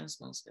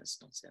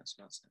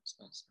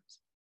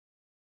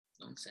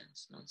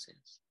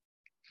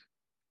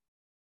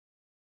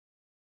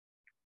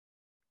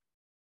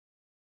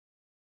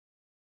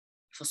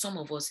 For some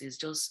of us, it's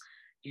just,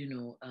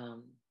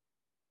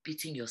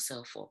 beating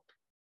yourself up,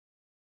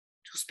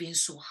 just being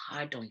so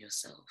hard on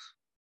yourself.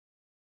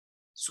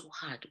 So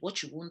hard.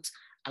 What you will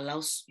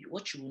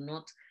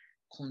not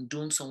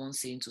condone someone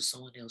saying to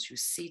someone else, you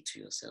say to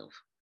yourself.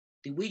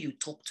 The way you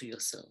talk to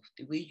yourself,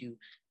 the way you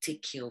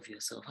take care of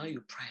yourself, how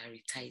you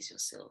prioritize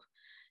yourself.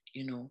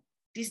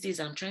 These days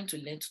I'm trying to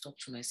learn to talk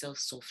to myself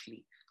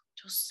softly,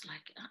 just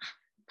like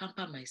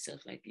pamper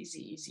myself, like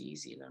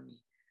easy,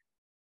 Lami.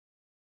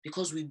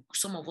 Because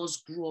some of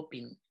us grew up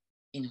in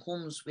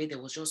homes where there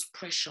was just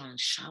pressure and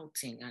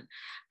shouting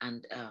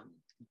and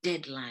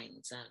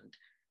deadlines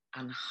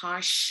and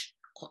harsh.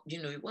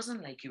 It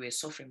wasn't like you were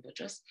suffering, but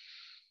just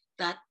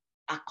that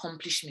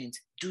accomplishment.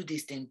 Do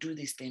this, then do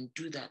this, then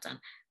do that,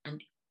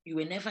 and you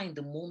were never in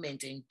the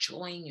moment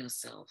enjoying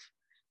yourself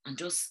and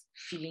just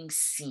feeling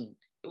seen.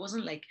 It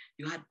wasn't like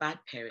you had bad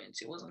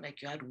parents. It wasn't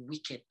like you had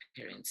wicked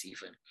parents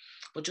even,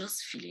 but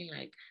just feeling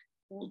like,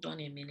 hold on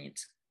a minute,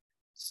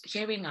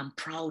 hearing I'm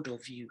proud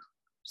of you.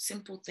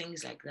 Simple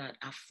things like that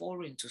are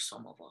foreign to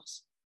some of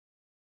us.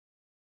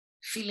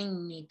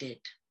 Feeling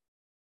needed,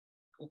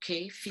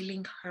 okay?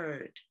 Feeling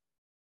heard.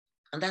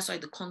 And that's why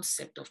the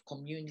concept of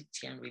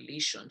community and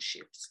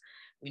relationships,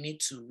 we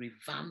need to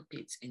revamp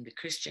it in the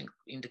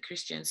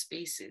Christian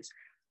spaces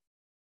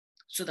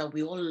so that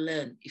we all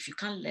learn. If you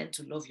can't learn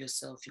to love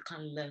yourself, you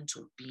can't learn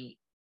to be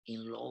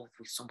in love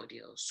with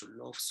somebody else, to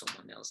love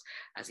someone else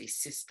as a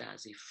sister,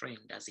 as a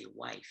friend, as a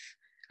wife,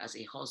 as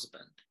a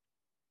husband.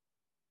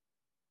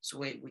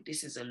 So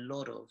this is a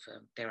lot of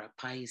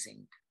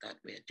therapizing that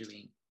we're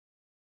doing.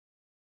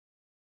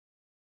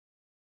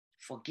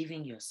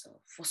 Forgiving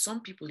yourself. For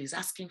some people, is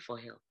asking for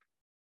help.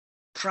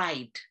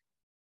 Pride,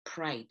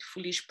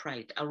 foolish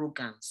pride,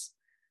 arrogance.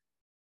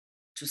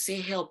 To say,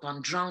 help,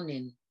 I'm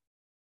drowning.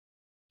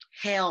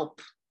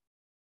 Help.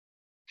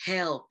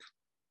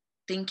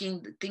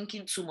 Thinking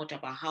too much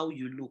about how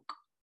you look.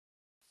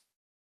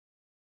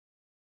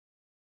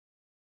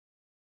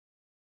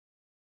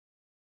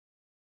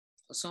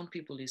 For some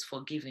people, it's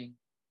forgiving.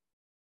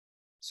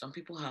 Some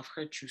people have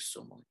hurt you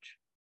so much.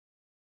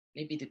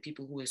 Maybe the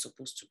people who were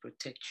supposed to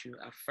protect you,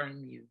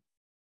 affirm you,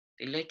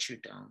 they let you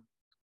down.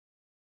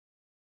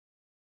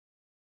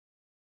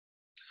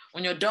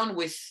 When you're done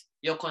with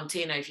your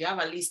container, if you have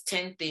at least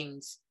 10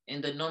 things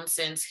in the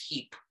nonsense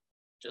heap,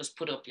 just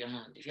put up your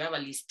hand. If you have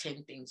at least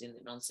 10 things in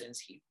the nonsense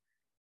heap,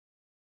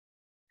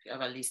 if you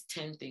have at least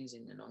 10 things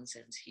in the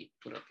nonsense heap,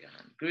 put up your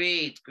hand.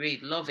 Great.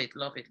 Love it.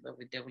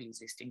 Devil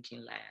is a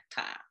stinking liar.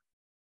 Ta.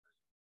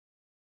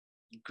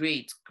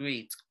 Great,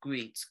 great,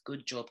 great.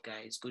 Good job,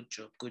 guys. Good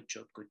job, good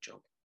job, good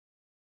job.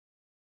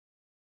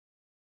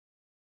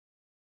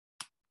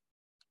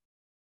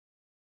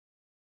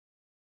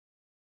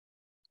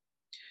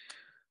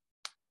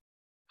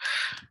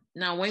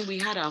 Now, when we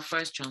had our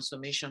first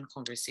transformation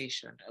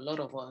conversation, a lot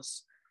of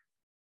us,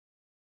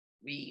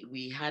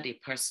 we had a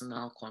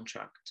personal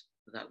contract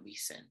that we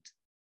sent.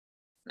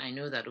 And I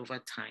know that over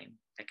time,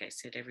 like I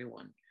said,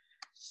 everyone,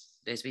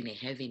 there's been a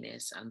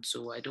heaviness. And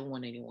so I don't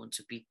want anyone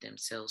to beat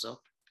themselves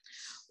up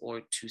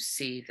or to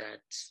say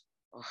that,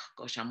 oh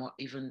gosh, I'm not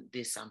even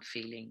this, I'm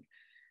failing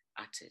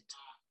at it.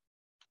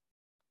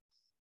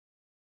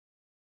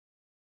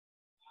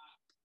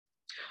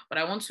 But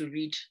I want to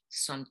read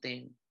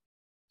something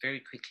very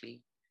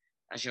quickly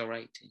as you're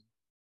writing.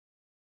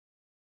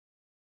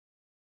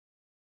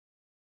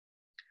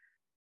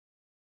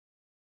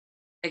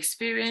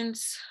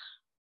 Experience,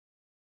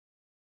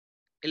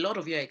 a lot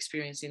of you are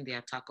experiencing the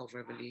attack of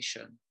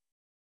revelation.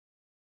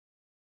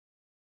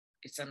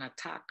 It's an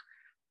attack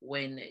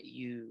when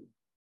the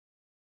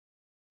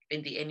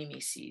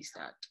enemy sees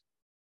that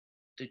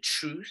the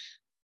truth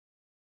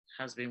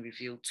has been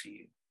revealed to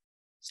you.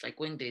 It's like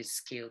when there's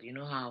scale, you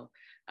know how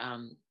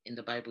in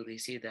the Bible they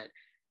say that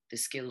the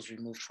scales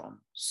removed from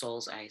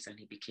Saul's eyes and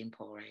he became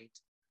Paul, right?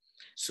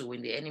 So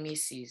when the enemy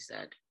sees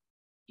that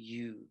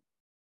you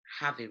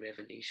have a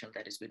revelation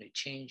that is going to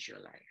change your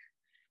life,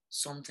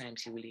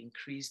 sometimes he will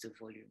increase the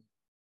volume,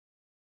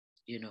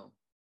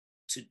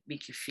 to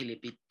make you feel a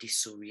bit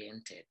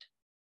disoriented.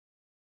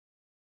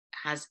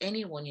 Has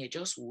anyone here,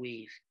 just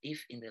wave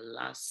if in the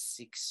last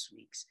 6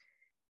 weeks,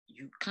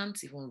 you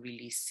can't even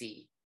really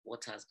say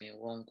what has been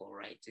wrong or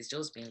right. It's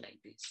just been like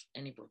this.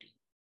 Anybody?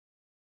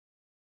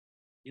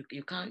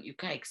 You can't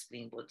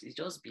explain, but it's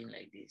just been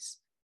like this.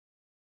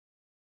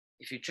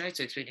 If you try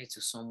to explain it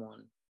to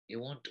someone, they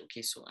won't.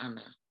 Okay, so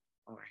Anna,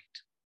 all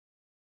right.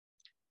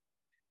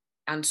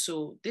 And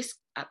so this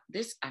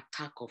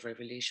attack of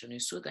revelation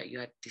is so that you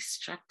are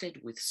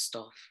distracted with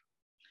stuff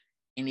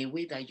in a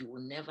way that you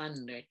will never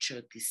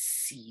nurture the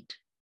seed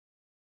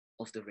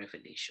of the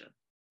revelation.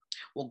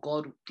 What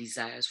God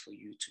desires for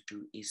you to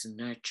do is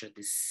nurture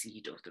the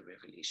seed of the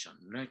revelation,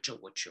 nurture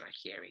what you are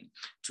hearing,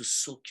 to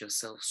soak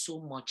yourself so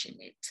much in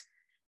it.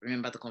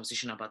 Remember the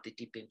conversation about the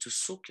deep end, to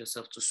soak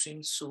yourself, to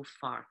swim so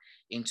far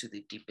into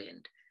the deep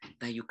end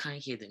that you can't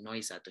hear the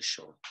noise at the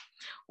shore.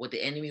 What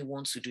the enemy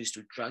wants to do is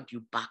to drag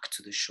you back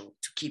to the shore,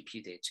 to keep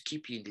you there, to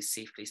keep you in the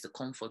safe place, the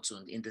comfort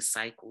zone, in the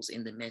cycles,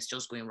 in the mess,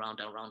 just going round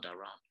and round and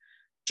round.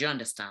 Do you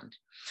understand?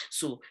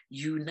 So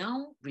you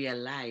now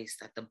realize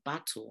that the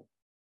battle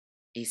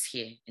is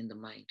here in the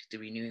mind, the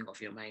renewing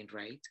of your mind,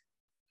 right?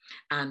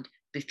 And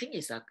the thing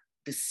is that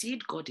the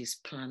seed God is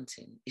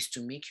planting is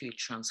to make you a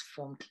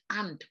transformed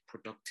and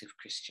productive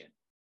Christian.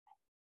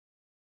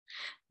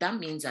 That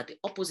means that the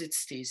opposite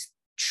stays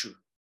true.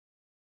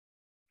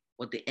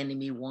 What the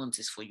enemy wants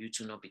is for you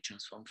to not be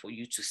transformed, for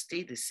you to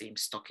stay the same,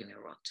 stuck in a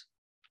rut.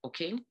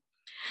 Okay?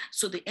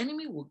 So the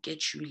enemy will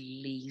get you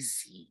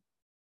lazy.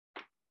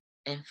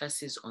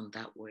 Emphasis on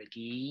that word,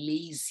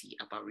 lazy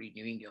about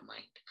renewing your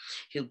mind.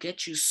 He'll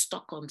get you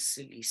stuck on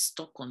silly,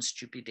 stuck on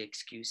stupid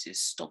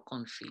excuses, stuck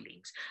on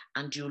feelings,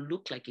 and you'll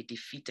look like a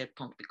defeated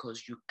punk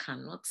because you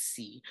cannot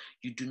see,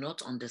 you do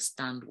not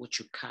understand what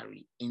you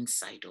carry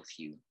inside of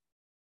you.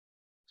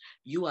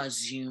 You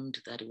assumed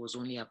that it was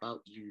only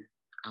about you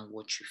and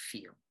what you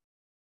feel.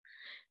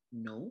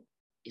 No,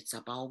 it's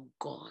about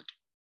God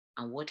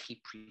and what He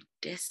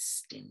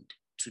predestined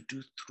to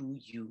do through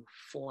you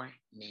for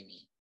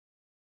many.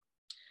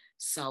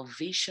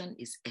 Salvation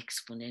is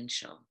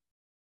exponential.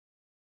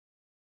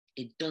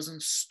 It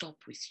doesn't stop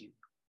with you.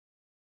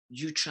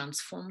 You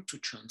transform to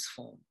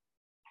transform.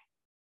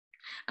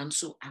 And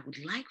so I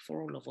would like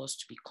for all of us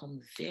to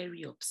become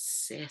very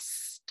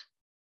obsessed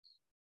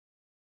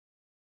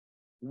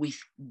with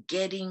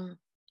getting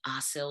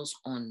ourselves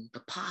on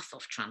the path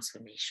of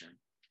transformation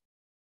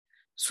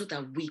so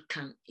that we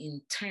can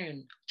in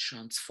turn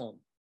transform.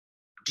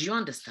 Do you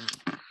understand?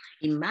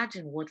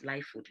 Imagine what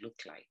life would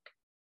look like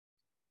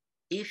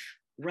if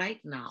right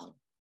now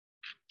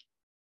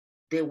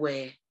there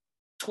were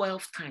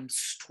 12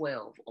 times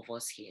 12 of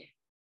us here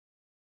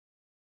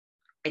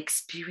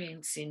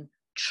experiencing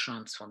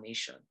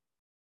transformation.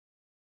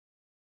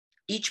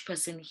 Each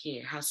person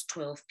here has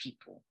 12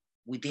 people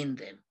within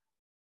them,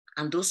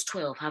 and those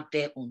 12 have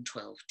their own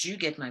 12. Do you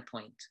get my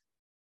point?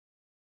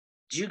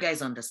 Do you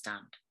guys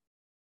understand?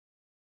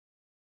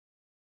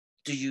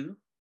 Do you?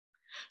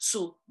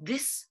 So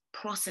this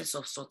process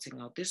of sorting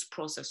out, this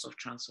process of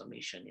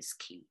transformation is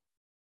key.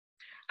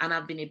 And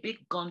I've been a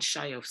bit gun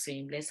shy of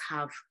saying,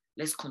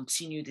 let's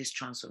continue this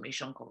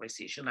transformation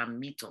conversation and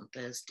meet on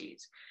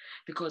Thursdays,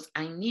 because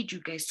I need you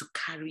guys to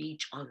carry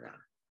each other.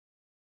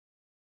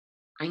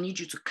 I need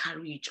you to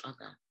carry each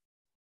other.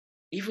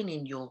 Even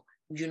in your,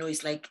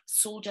 it's like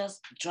soldiers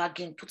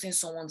putting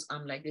someone's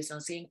arm like this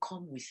and saying,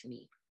 come with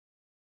me.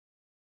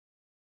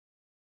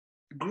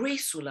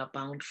 Grace will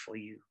abound for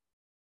you.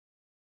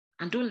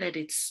 And don't let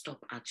it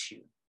stop at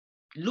you.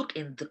 Look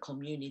in the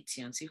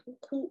community and say,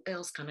 who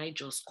else can I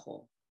just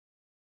call?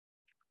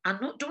 And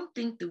don't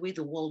think the way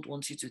the world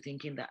wants you to,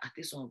 thinking that at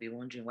this one will be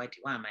wondering, why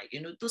am I?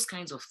 Those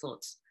kinds of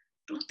thoughts.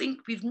 Don't think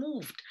we've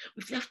moved.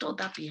 We've left all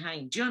that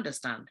behind. Do you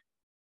understand?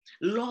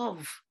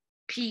 Love,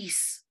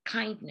 peace,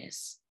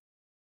 kindness.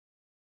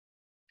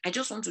 I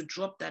just want to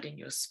drop that in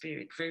your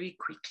spirit very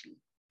quickly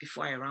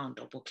before I round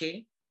up,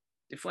 okay?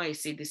 Before I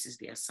say this is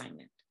the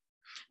assignment.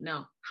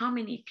 Now, how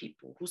many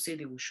people who say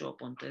they will show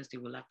up on Thursday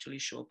will actually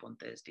show up on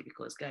Thursday?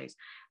 Because, guys,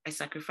 I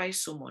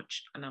sacrifice so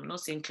much, and I'm not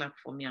saying clap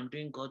for me, I'm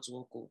doing God's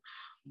work,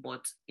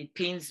 but it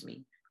pains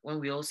me when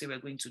we all say we're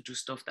going to do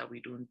stuff that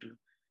we don't do.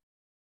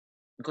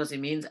 Because it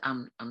means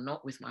I'm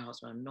not with my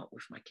husband, I'm not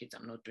with my kids,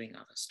 I'm not doing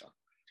other stuff.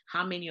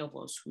 How many of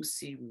us who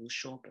say we will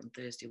show up on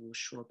Thursday will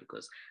show up?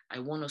 Because I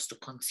want us to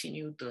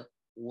continue the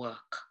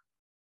work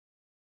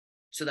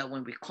so that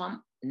when we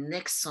come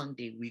next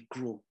Sunday, we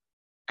grow.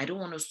 I don't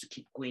want us to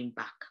keep going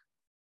back.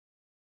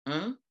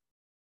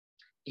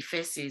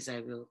 Ife says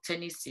I will,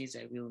 Tennis says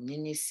I will,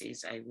 Nini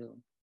says I will.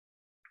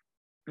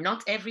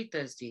 Not every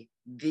Thursday,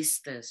 this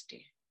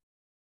Thursday.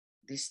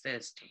 This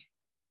Thursday.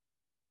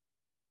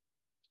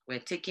 We're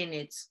taking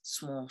it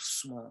small,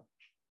 small.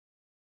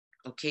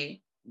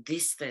 Okay?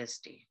 This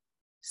Thursday,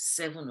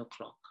 7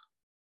 o'clock.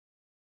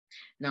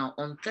 Now,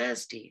 on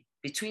Thursday,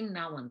 between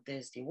now and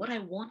Thursday, what I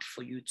want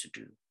for you to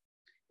do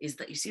is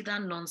that you see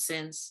that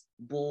nonsense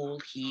bowl,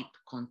 heap,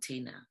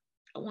 container.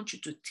 I want you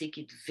to take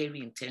it very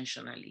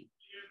intentionally,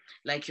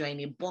 like you're in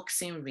a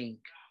boxing ring.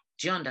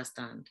 Do you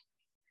understand?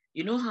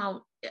 You know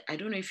how, I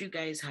don't know if you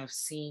guys have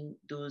seen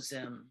those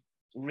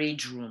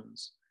rage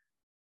rooms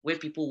where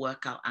people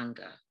work out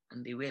anger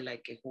and they wear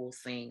like a whole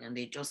thing and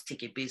they just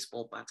take a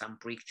baseball bat and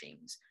break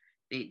things.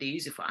 They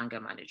use it for anger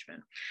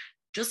management.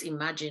 Just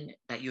imagine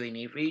that you're in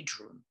a rage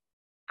room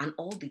and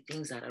all the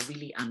things that are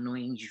really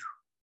annoying you,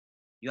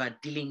 you are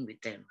dealing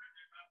with them.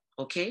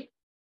 Okay?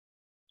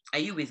 Are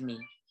you with me?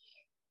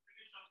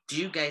 Do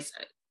you guys,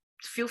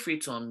 feel free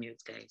to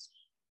unmute, guys.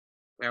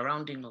 We're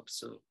rounding up,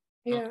 so.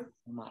 Yeah.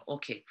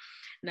 Okay.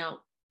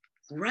 Now,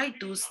 write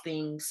those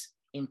things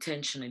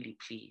intentionally,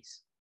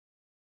 please,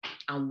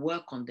 and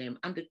work on them.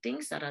 And the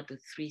things that are the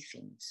 3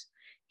 things,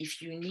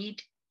 if you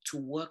need to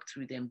work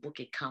through them, book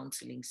a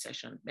counseling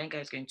session. Benga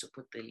is going to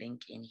put the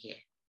link in here.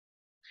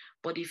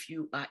 But if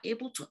you are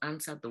able to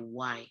answer the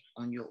why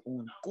on your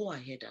own, go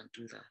ahead and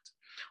do that.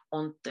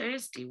 On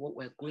Thursday, what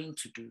we're going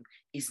to do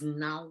is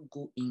now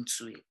go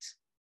into it.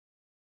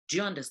 Do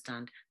you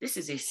understand? This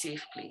is a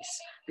safe place.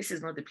 This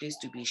is not the place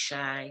to be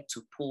shy,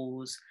 to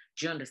pose.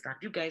 Do you understand?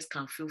 You guys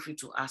can feel free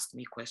to ask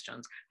me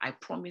questions. I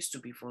promise to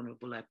be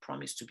vulnerable. I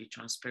promise to be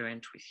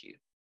transparent with you.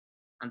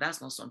 And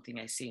that's not something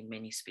I say in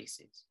many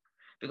spaces.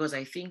 Because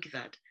I think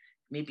that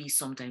maybe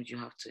sometimes you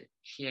have to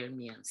hear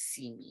me and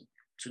see me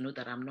to know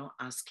that I'm not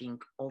asking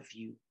of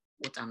you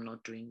what I'm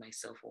not doing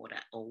myself or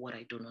what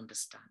I don't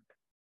understand.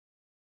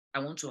 I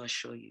want to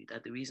assure you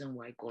that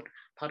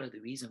part of the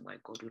reason why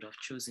God would have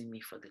chosen me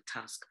for the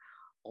task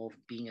of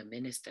being a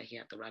minister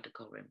here at the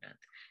Radical Remnant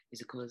is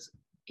because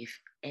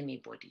if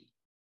anybody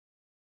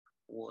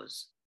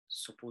was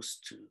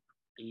supposed to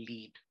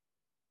lead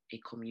a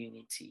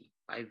community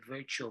by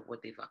virtue of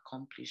what they've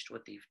accomplished,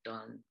 what they've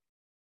done,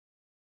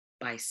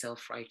 by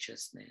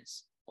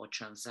self-righteousness or a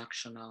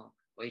transactional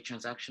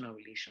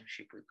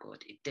relationship with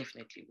God, it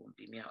definitely won't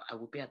be me. I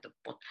will be at the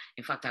bottom.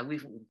 In fact, I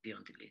won't be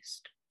on the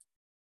list.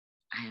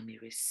 I am a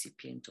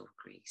recipient of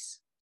grace.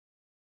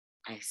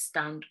 I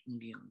stand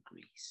only on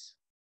grace.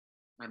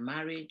 My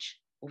marriage,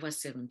 over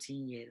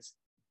 17 years,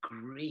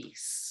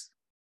 grace.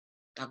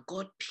 That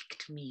God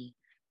picked me,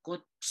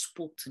 God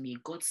spoke to me,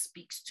 God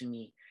speaks to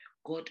me,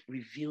 God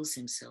reveals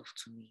himself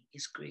to me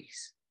is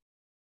grace.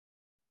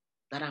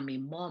 That I'm a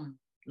mom,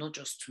 not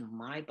just to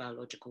my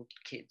biological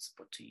kids,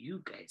 but to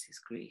you guys is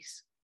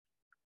grace.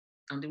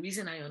 And the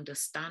reason I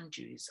understand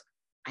you is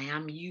I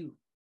am you.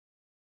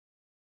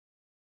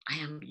 I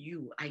am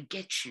you. I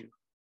get you.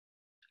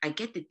 I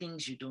get the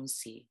things you don't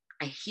say.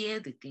 I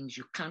hear the things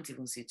you can't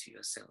even say to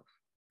yourself.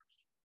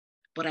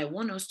 But I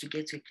want us to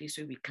get to a place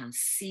where we can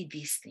see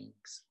these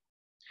things.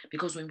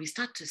 Because when we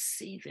start to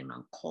see them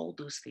and call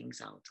those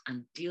things out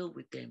and deal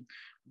with them,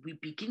 we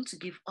begin to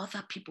give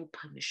other people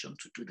permission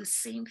to do the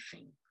same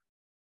thing.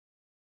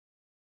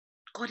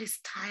 God is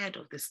tired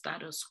of the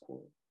status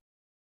quo.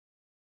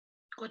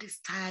 God is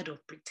tired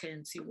of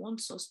pretense. He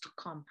wants us to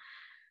come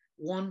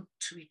one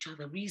to each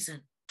other,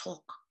 reason,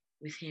 talk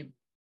with him.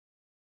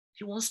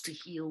 He wants to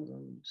heal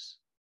wounds.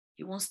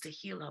 He wants to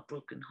heal our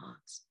broken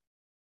hearts.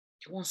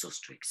 He wants us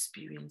to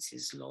experience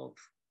his love.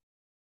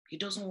 He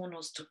doesn't want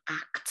us to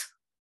act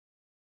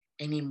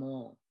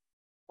anymore.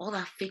 All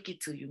that fake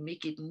it till you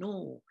make it,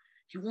 no.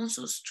 He wants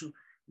us to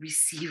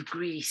receive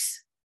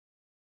grace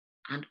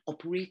and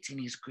operate in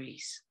his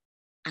grace.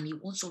 And he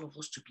wants all of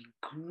us to be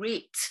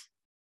great,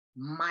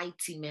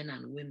 mighty men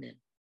and women,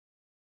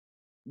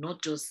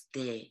 not just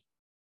there.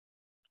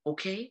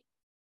 Okay?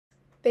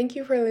 Thank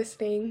you for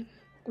listening.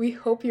 We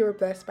hope you were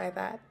blessed by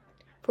that.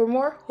 For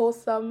more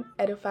wholesome,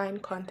 edifying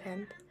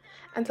content,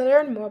 and to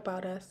learn more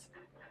about us,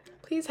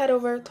 please head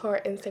over to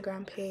our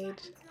Instagram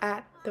page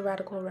at The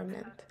Radical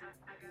Remnant.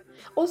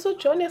 Also,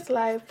 join us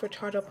live for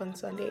Charge Up on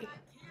Sunday.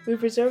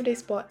 We've reserved a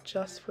spot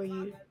just for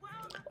you.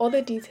 All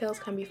the details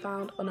can be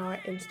found on our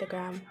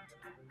Instagram.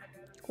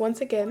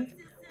 Once again,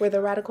 we're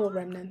the Radical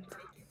Remnant.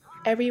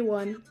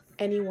 Everyone,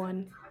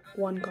 anyone,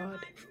 one God.